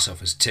laughed our arse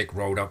off as Tick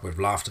rolled up with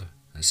laughter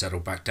and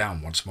settled back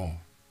down once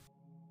more.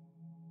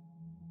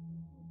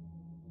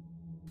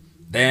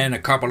 Then, a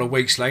couple of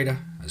weeks later,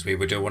 as we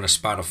were doing a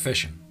spot of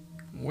fishing,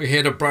 we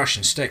hear the brush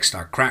and sticks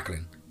start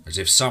crackling as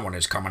if someone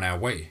is coming our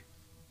way.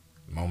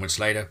 Moments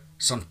later,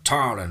 some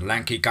tall and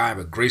lanky guy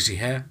with greasy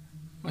hair,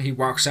 he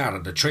walks out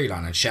of the tree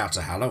line and shouts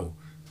a hello,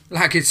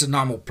 like it's a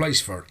normal place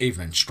for an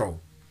evening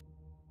stroll.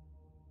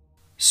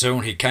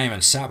 Soon he came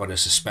and sat with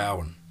us a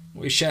spell and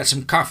we shared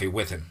some coffee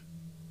with him.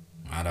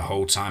 The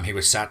whole time he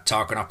was sat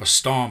talking up a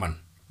storm and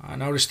I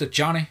noticed that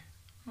Johnny,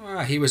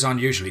 he was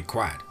unusually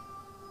quiet.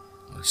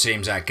 It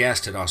seems our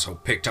guest had also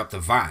picked up the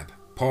vibe,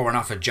 pouring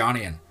off of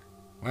Johnny, and,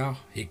 well,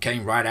 he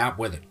came right out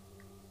with it.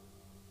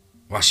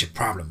 "What's your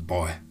problem,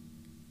 boy?"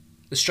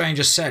 the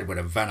stranger said with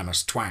a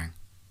venomous twang.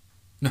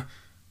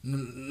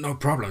 No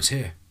problems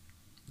here,"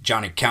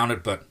 Johnny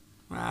countered, but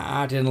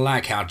I didn't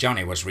like how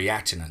Johnny was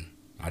reacting, and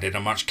I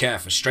didn't much care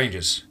for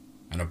strangers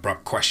and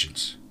abrupt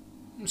questions.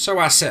 So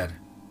I said,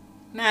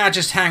 "Now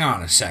just hang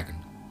on a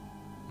second."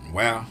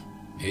 Well,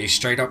 he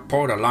straight up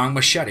pulled a long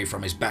machete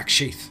from his back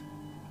sheath,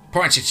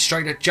 pointed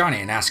straight at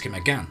Johnny and asked him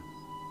again.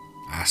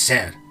 I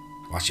said,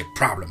 "What's your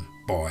problem,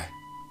 boy?"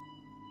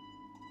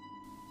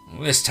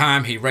 This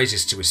time he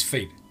raises to his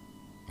feet.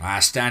 I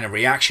stand in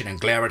reaction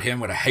and glare at him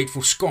with a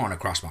hateful scorn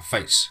across my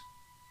face.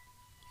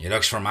 He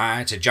looks from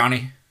I to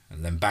Johnny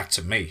and then back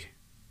to me.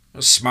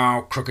 A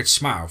small, crooked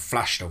smile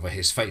flashed over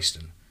his face,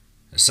 and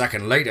a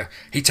second later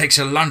he takes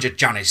a lunge at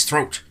Johnny's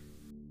throat.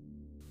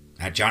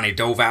 Johnny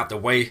dove out the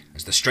way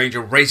as the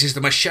stranger raises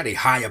the machete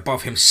high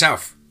above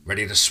himself,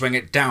 ready to swing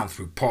it down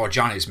through poor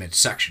Johnny's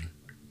midsection.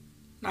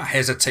 I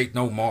hesitate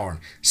no more and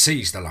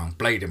seize the long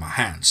blade in my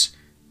hands,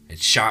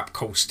 its sharp,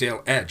 cold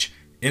steel edge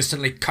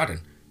instantly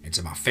cutting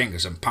into my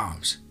fingers and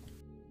palms.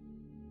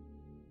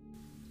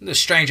 The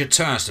stranger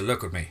turns to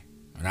look at me,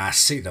 and I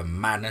see the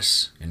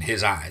madness in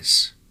his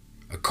eyes.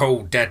 A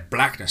cold, dead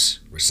blackness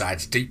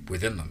resides deep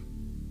within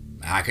them.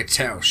 I could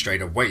tell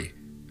straight away,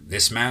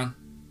 this man,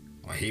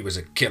 well, he was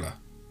a killer.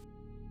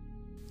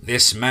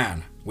 This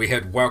man we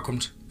had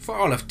welcomed for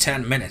all of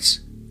 10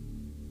 minutes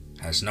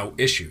has no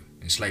issue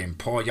in slaying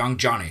poor young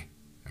Johnny,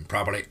 and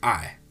probably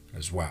I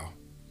as well.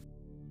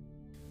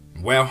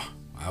 Well,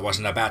 I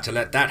wasn't about to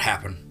let that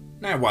happen,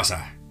 now was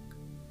I?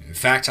 In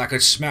fact, I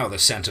could smell the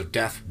scent of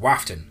death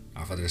wafting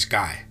off of this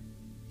guy.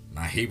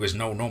 Now, he was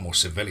no normal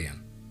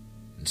civilian.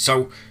 And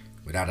so,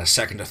 without a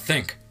second to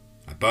think,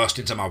 I burst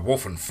into my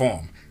wolfen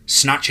form,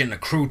 snatching the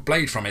crude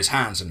blade from his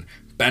hands and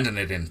bending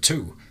it in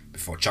two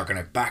before chucking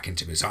it back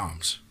into his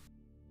arms.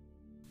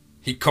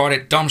 He caught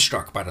it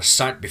dumbstruck by the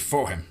sight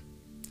before him,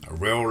 a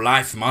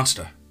real-life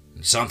monster,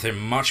 and something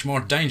much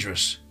more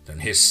dangerous than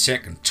his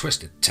sick and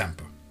twisted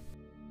temper.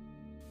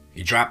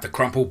 He dropped the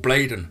crumpled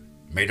blade and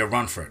made a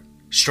run for it,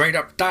 straight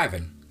up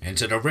diving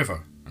into the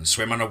river and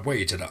swimming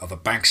away to the other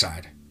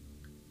bankside.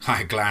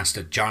 I glanced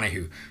at Johnny,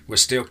 who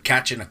was still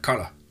catching the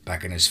colour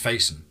back in his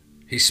face, and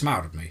he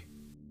smiled at me.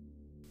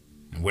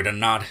 And with a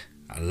nod,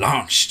 I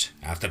launched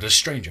after the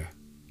stranger,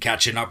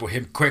 catching up with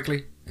him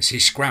quickly as he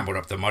scrambled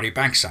up the muddy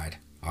bankside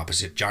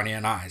opposite Johnny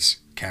and I's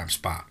camp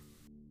spot.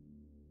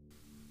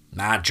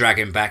 I drag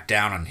him back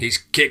down, and he's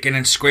kicking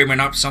and screaming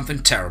up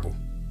something terrible.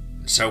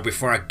 And so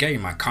before I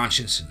gain my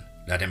conscience and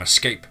let him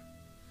escape,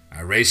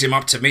 I raise him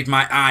up to meet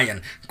my eye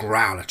and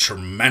growl a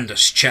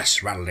tremendous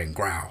chest-rattling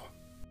growl.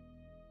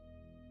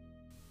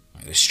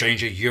 The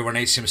stranger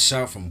urinates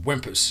himself and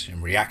whimpers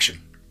in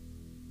reaction.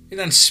 He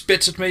then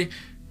spits at me,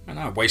 and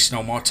I waste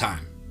no more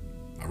time.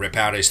 I rip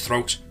out his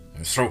throat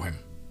and throw him,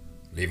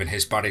 leaving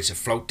his body to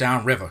float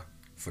down river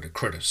for the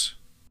critters.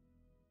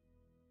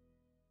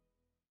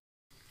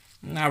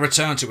 I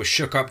return to a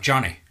shook-up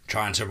Johnny,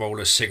 trying to roll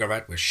a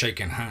cigarette with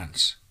shaking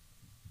hands.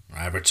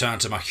 I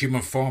returned to my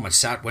human form and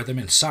sat with him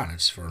in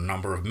silence for a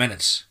number of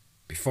minutes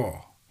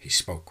before he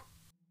spoke.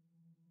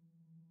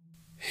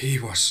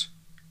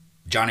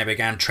 Johnny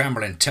began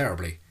trembling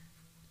terribly.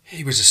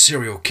 "He was a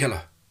serial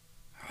killer.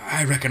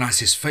 I recognize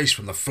his face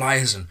from the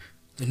flyers and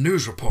the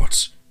news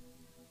reports.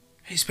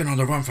 He's been on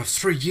the run for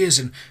 3 years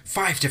in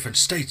 5 different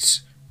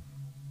states.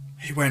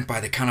 He went by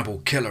the Cannibal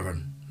Killer,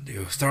 and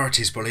the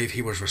authorities believe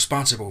he was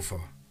responsible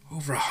for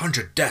over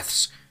 100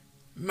 deaths,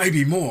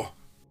 maybe more."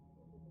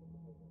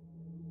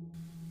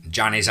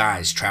 Johnny's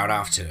eyes trailed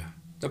off to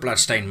the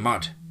blood-stained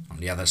mud on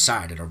the other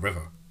side of the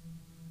river.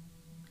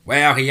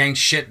 "Well, he ain't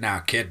shit now,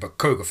 kid, but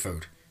cougar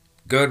food.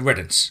 Good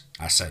riddance,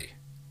 I say,"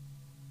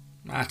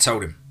 I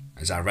told him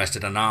as I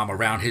rested an arm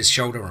around his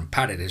shoulder and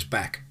patted his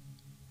back.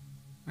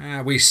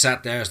 We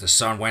sat there as the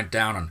sun went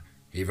down, and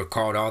he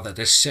recalled all that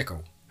this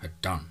sicko had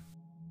done.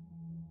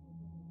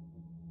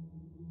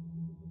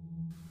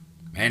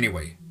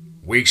 Anyway,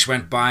 weeks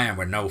went by, and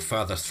with no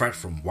further threat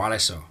from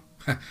Wallace or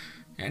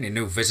any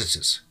new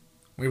visitors,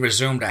 we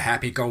resumed a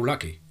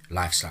happy-go-lucky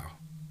lifestyle.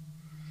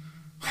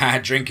 Our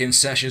drinking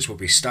sessions would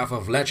be stuff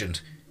of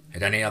legend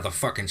had any other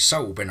fucking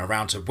soul been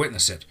around to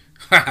witness it.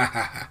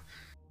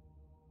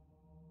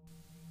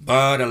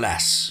 But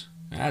alas,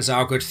 as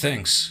all good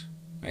things,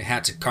 they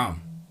had to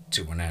come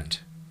to an end.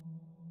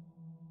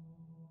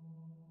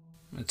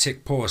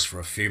 Tick paused for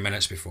a few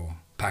minutes before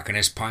packing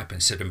his pipe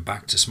and sitting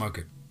back to smoke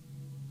it.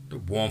 The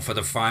warmth of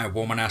the fire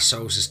warming our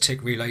souls as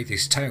Tick relayed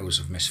these tales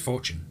of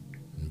misfortune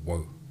and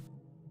woe.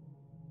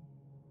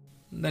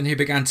 Then he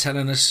began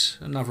telling us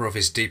another of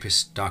his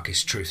deepest,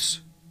 darkest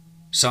truths.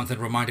 Something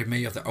reminded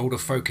me of the older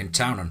folk in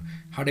town and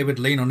how they would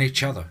lean on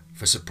each other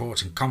for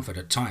support and comfort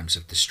at times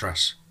of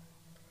distress.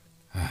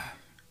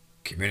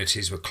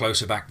 Communities were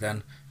closer back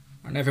then,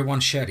 and everyone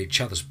shared each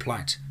other's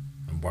plight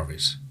and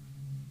worries.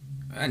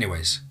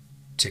 Anyways,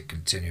 Tick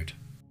continued.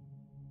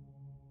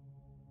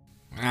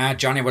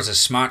 Johnny was a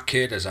smart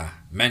kid, as I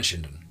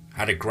mentioned, and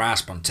had a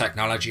grasp on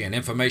technology and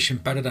information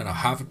better than a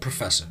Harvard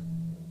professor.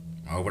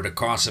 Over the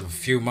course of a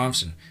few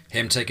months and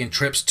him taking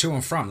trips to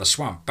and from the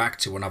swamp back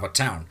to another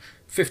town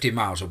 50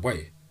 miles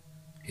away,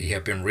 he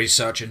had been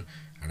researching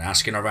and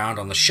asking around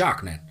on the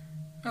shark net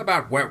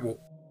about werewolf.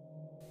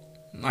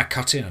 I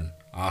cut in and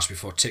asked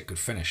before Tick could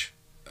finish.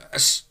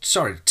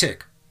 Sorry,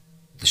 Tick.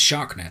 The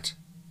shark net?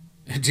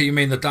 Do you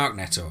mean the dark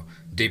net or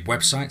deep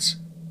websites?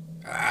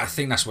 I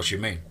think that's what you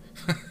mean.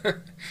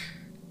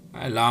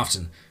 I laughed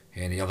and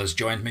he and the others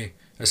joined me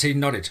as he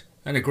nodded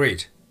and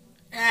agreed.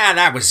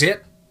 That was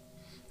it.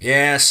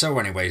 Yeah, so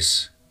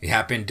anyways, he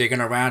had been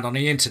digging around on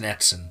the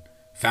internets and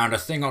found a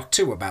thing or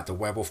two about the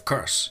werewolf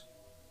curse.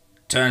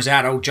 Turns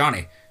out old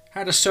Johnny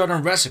had a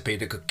certain recipe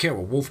that could kill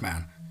a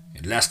wolfman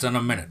in less than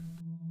a minute.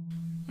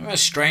 A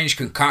strange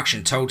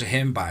concoction told to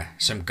him by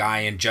some guy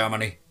in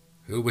Germany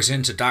who was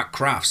into dark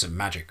crafts and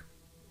magic.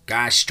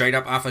 Guy straight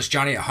up offers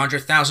Johnny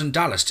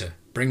 $100,000 to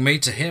bring me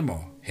to him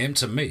or him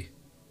to me.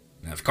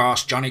 And of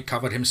course, Johnny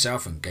covered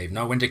himself and gave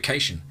no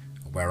indication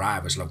of where I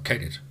was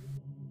located.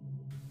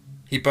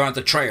 He burnt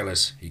the trail,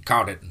 as he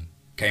called it, and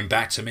came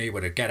back to me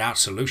with a get-out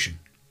solution.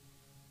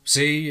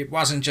 See, it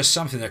wasn't just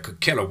something that could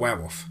kill a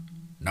werewolf.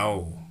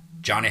 No,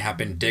 Johnny had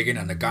been digging,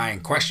 and the guy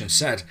in question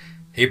said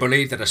he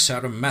believed that a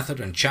certain method,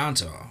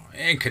 enchant, or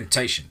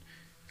incantation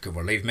could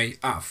relieve me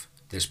of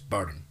this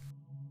burden.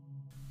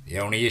 The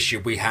only issue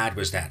we had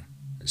was that,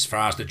 as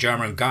far as the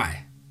German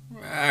guy,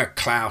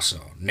 Klaus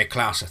or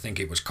Niklaus I think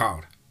he was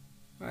called,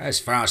 as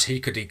far as he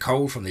could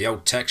decode from the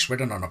old text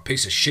written on a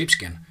piece of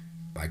sheepskin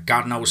by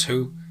God knows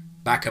who,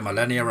 back a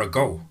millennia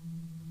ago,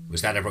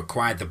 was that it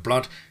required the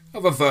blood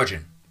of a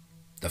virgin,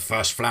 the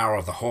first flower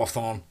of the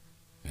hawthorn,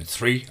 and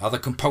 3 other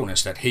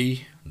components that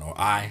he, nor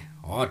I,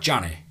 or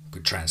Johnny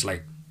could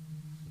translate.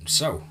 And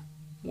so,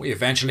 we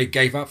eventually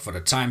gave up for the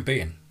time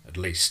being, at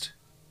least.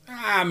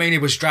 I mean,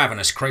 it was driving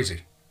us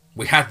crazy.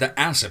 We had the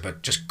answer,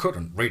 but just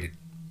couldn't read it.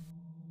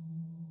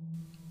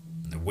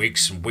 The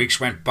weeks and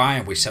weeks went by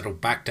and we settled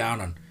back down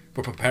and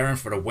were preparing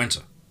for the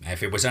winter.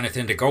 If it was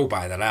anything to go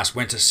by the last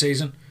winter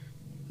season,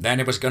 then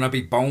it was going to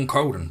be bone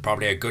cold and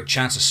probably a good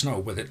chance of snow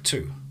with it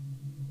too.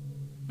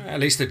 At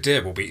least the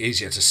deer will be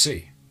easier to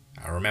see,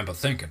 I remember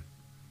thinking.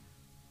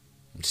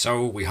 And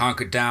so we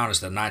hunkered down as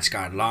the nights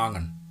got long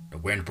and the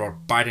wind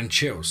brought biting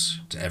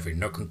chills to every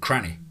nook and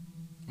cranny.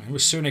 It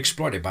was soon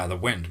exploited by the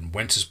wind and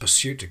winter's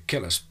pursuit to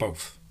kill us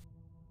both.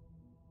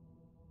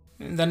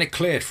 And then it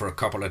cleared for a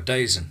couple of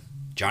days and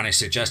Johnny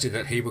suggested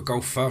that he would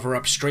go further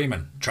upstream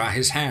and try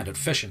his hand at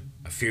fishing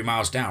a few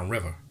miles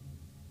downriver.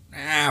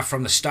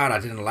 From the start I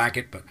didn't like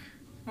it, but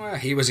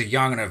he was a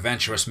young and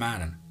adventurous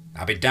man and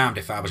I'd be damned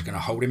if I was going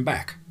to hold him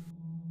back.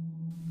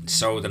 And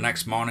so the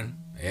next morning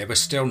it was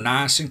still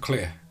nice and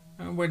clear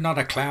and with not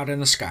a cloud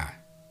in the sky.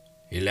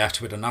 He left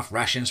with enough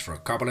rations for a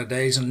couple of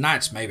days and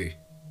nights maybe,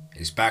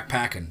 his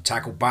backpack and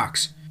tackle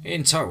box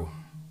in tow.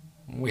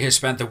 We had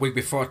spent the week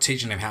before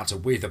teaching him how to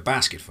weave the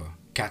basket for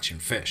catching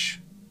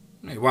fish.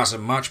 It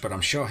wasn't much, but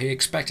I'm sure he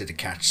expected to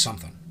catch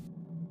something.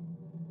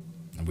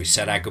 And we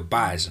said our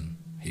goodbyes and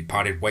he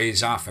parted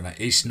ways off in an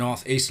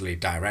east-northeasterly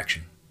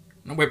direction,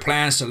 and with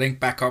plans to link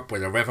back up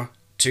with a river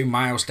 2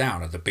 miles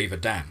down at the Beaver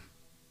Dam.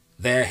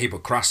 There he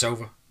would cross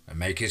over and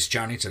make his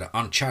journey to the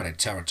uncharted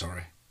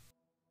territory.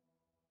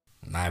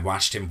 And I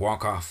watched him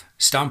walk off,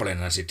 stumbling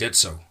as he did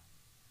so,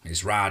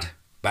 his rod,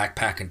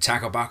 backpack and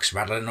tackle box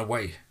rattling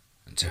away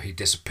until he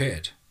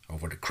disappeared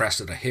over the crest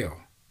of the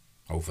hill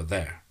over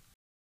there.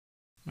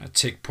 A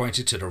Tick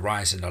pointed to the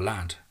rise in the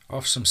land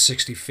off some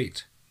 60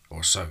 feet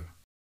or so.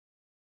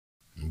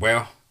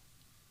 Well,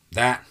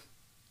 that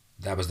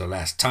was the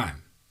last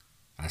time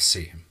I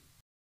see him.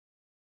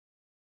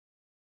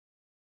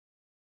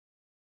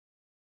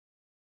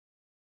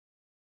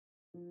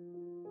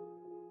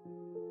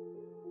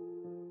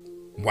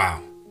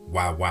 Wow.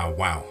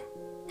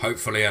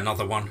 Hopefully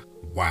another one.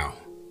 Wow.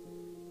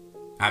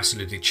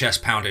 Absolutely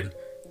chest-pounding,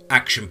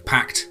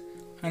 action-packed,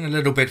 and a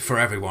little bit for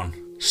everyone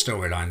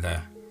storyline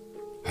there.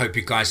 Hope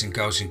you guys and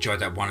girls enjoyed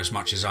that one as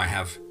much as I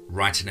have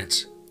writing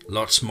it.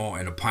 Lots more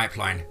in the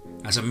pipeline.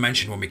 As I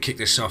mentioned when we kicked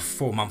this off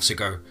 4 months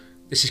ago,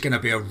 this is going to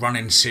be a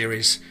running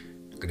series.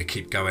 I'm going to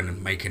keep going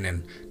and making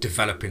and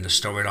developing the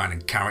storyline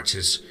and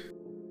characters.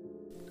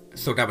 I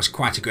thought that was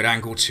quite a good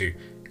angle to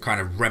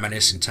kind of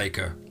reminisce and take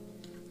a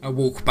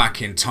walk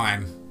back in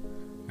time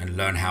and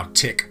learn how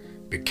Tick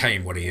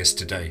became what he is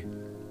today.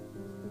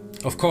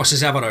 Of course,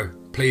 as ever though,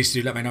 please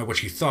do let me know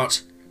what you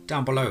thought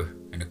down below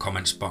in the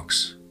comments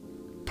box.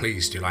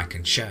 Please do like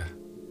and share.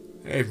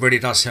 It really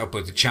does help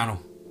with the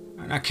channel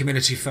and our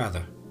community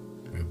further.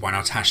 Why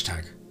not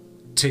hashtag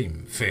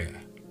TeamFEAR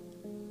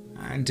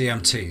and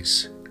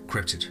DMT's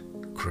Cryptid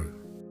Crew.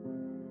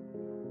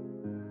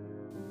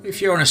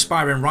 If you're an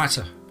aspiring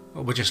writer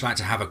or would just like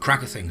to have a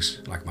crack at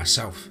things like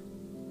myself,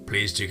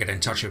 please do get in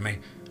touch with me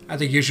at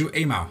the usual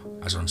email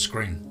as on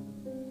screen,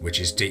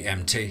 which is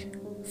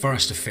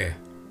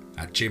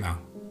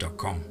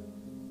DMTForestOfFEAR@gmail.com.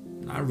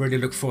 I really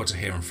look forward to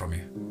hearing from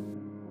you.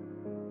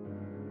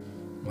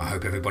 I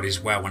hope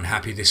everybody's well and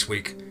happy this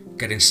week,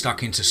 getting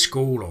stuck into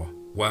school or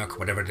work,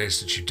 whatever it is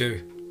that you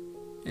do,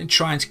 and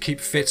trying to keep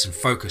fit and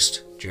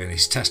focused during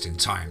these testing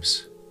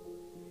times.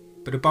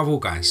 But above all,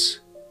 guys,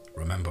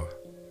 remember,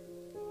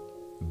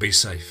 be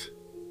safe,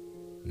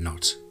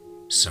 not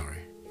sorry.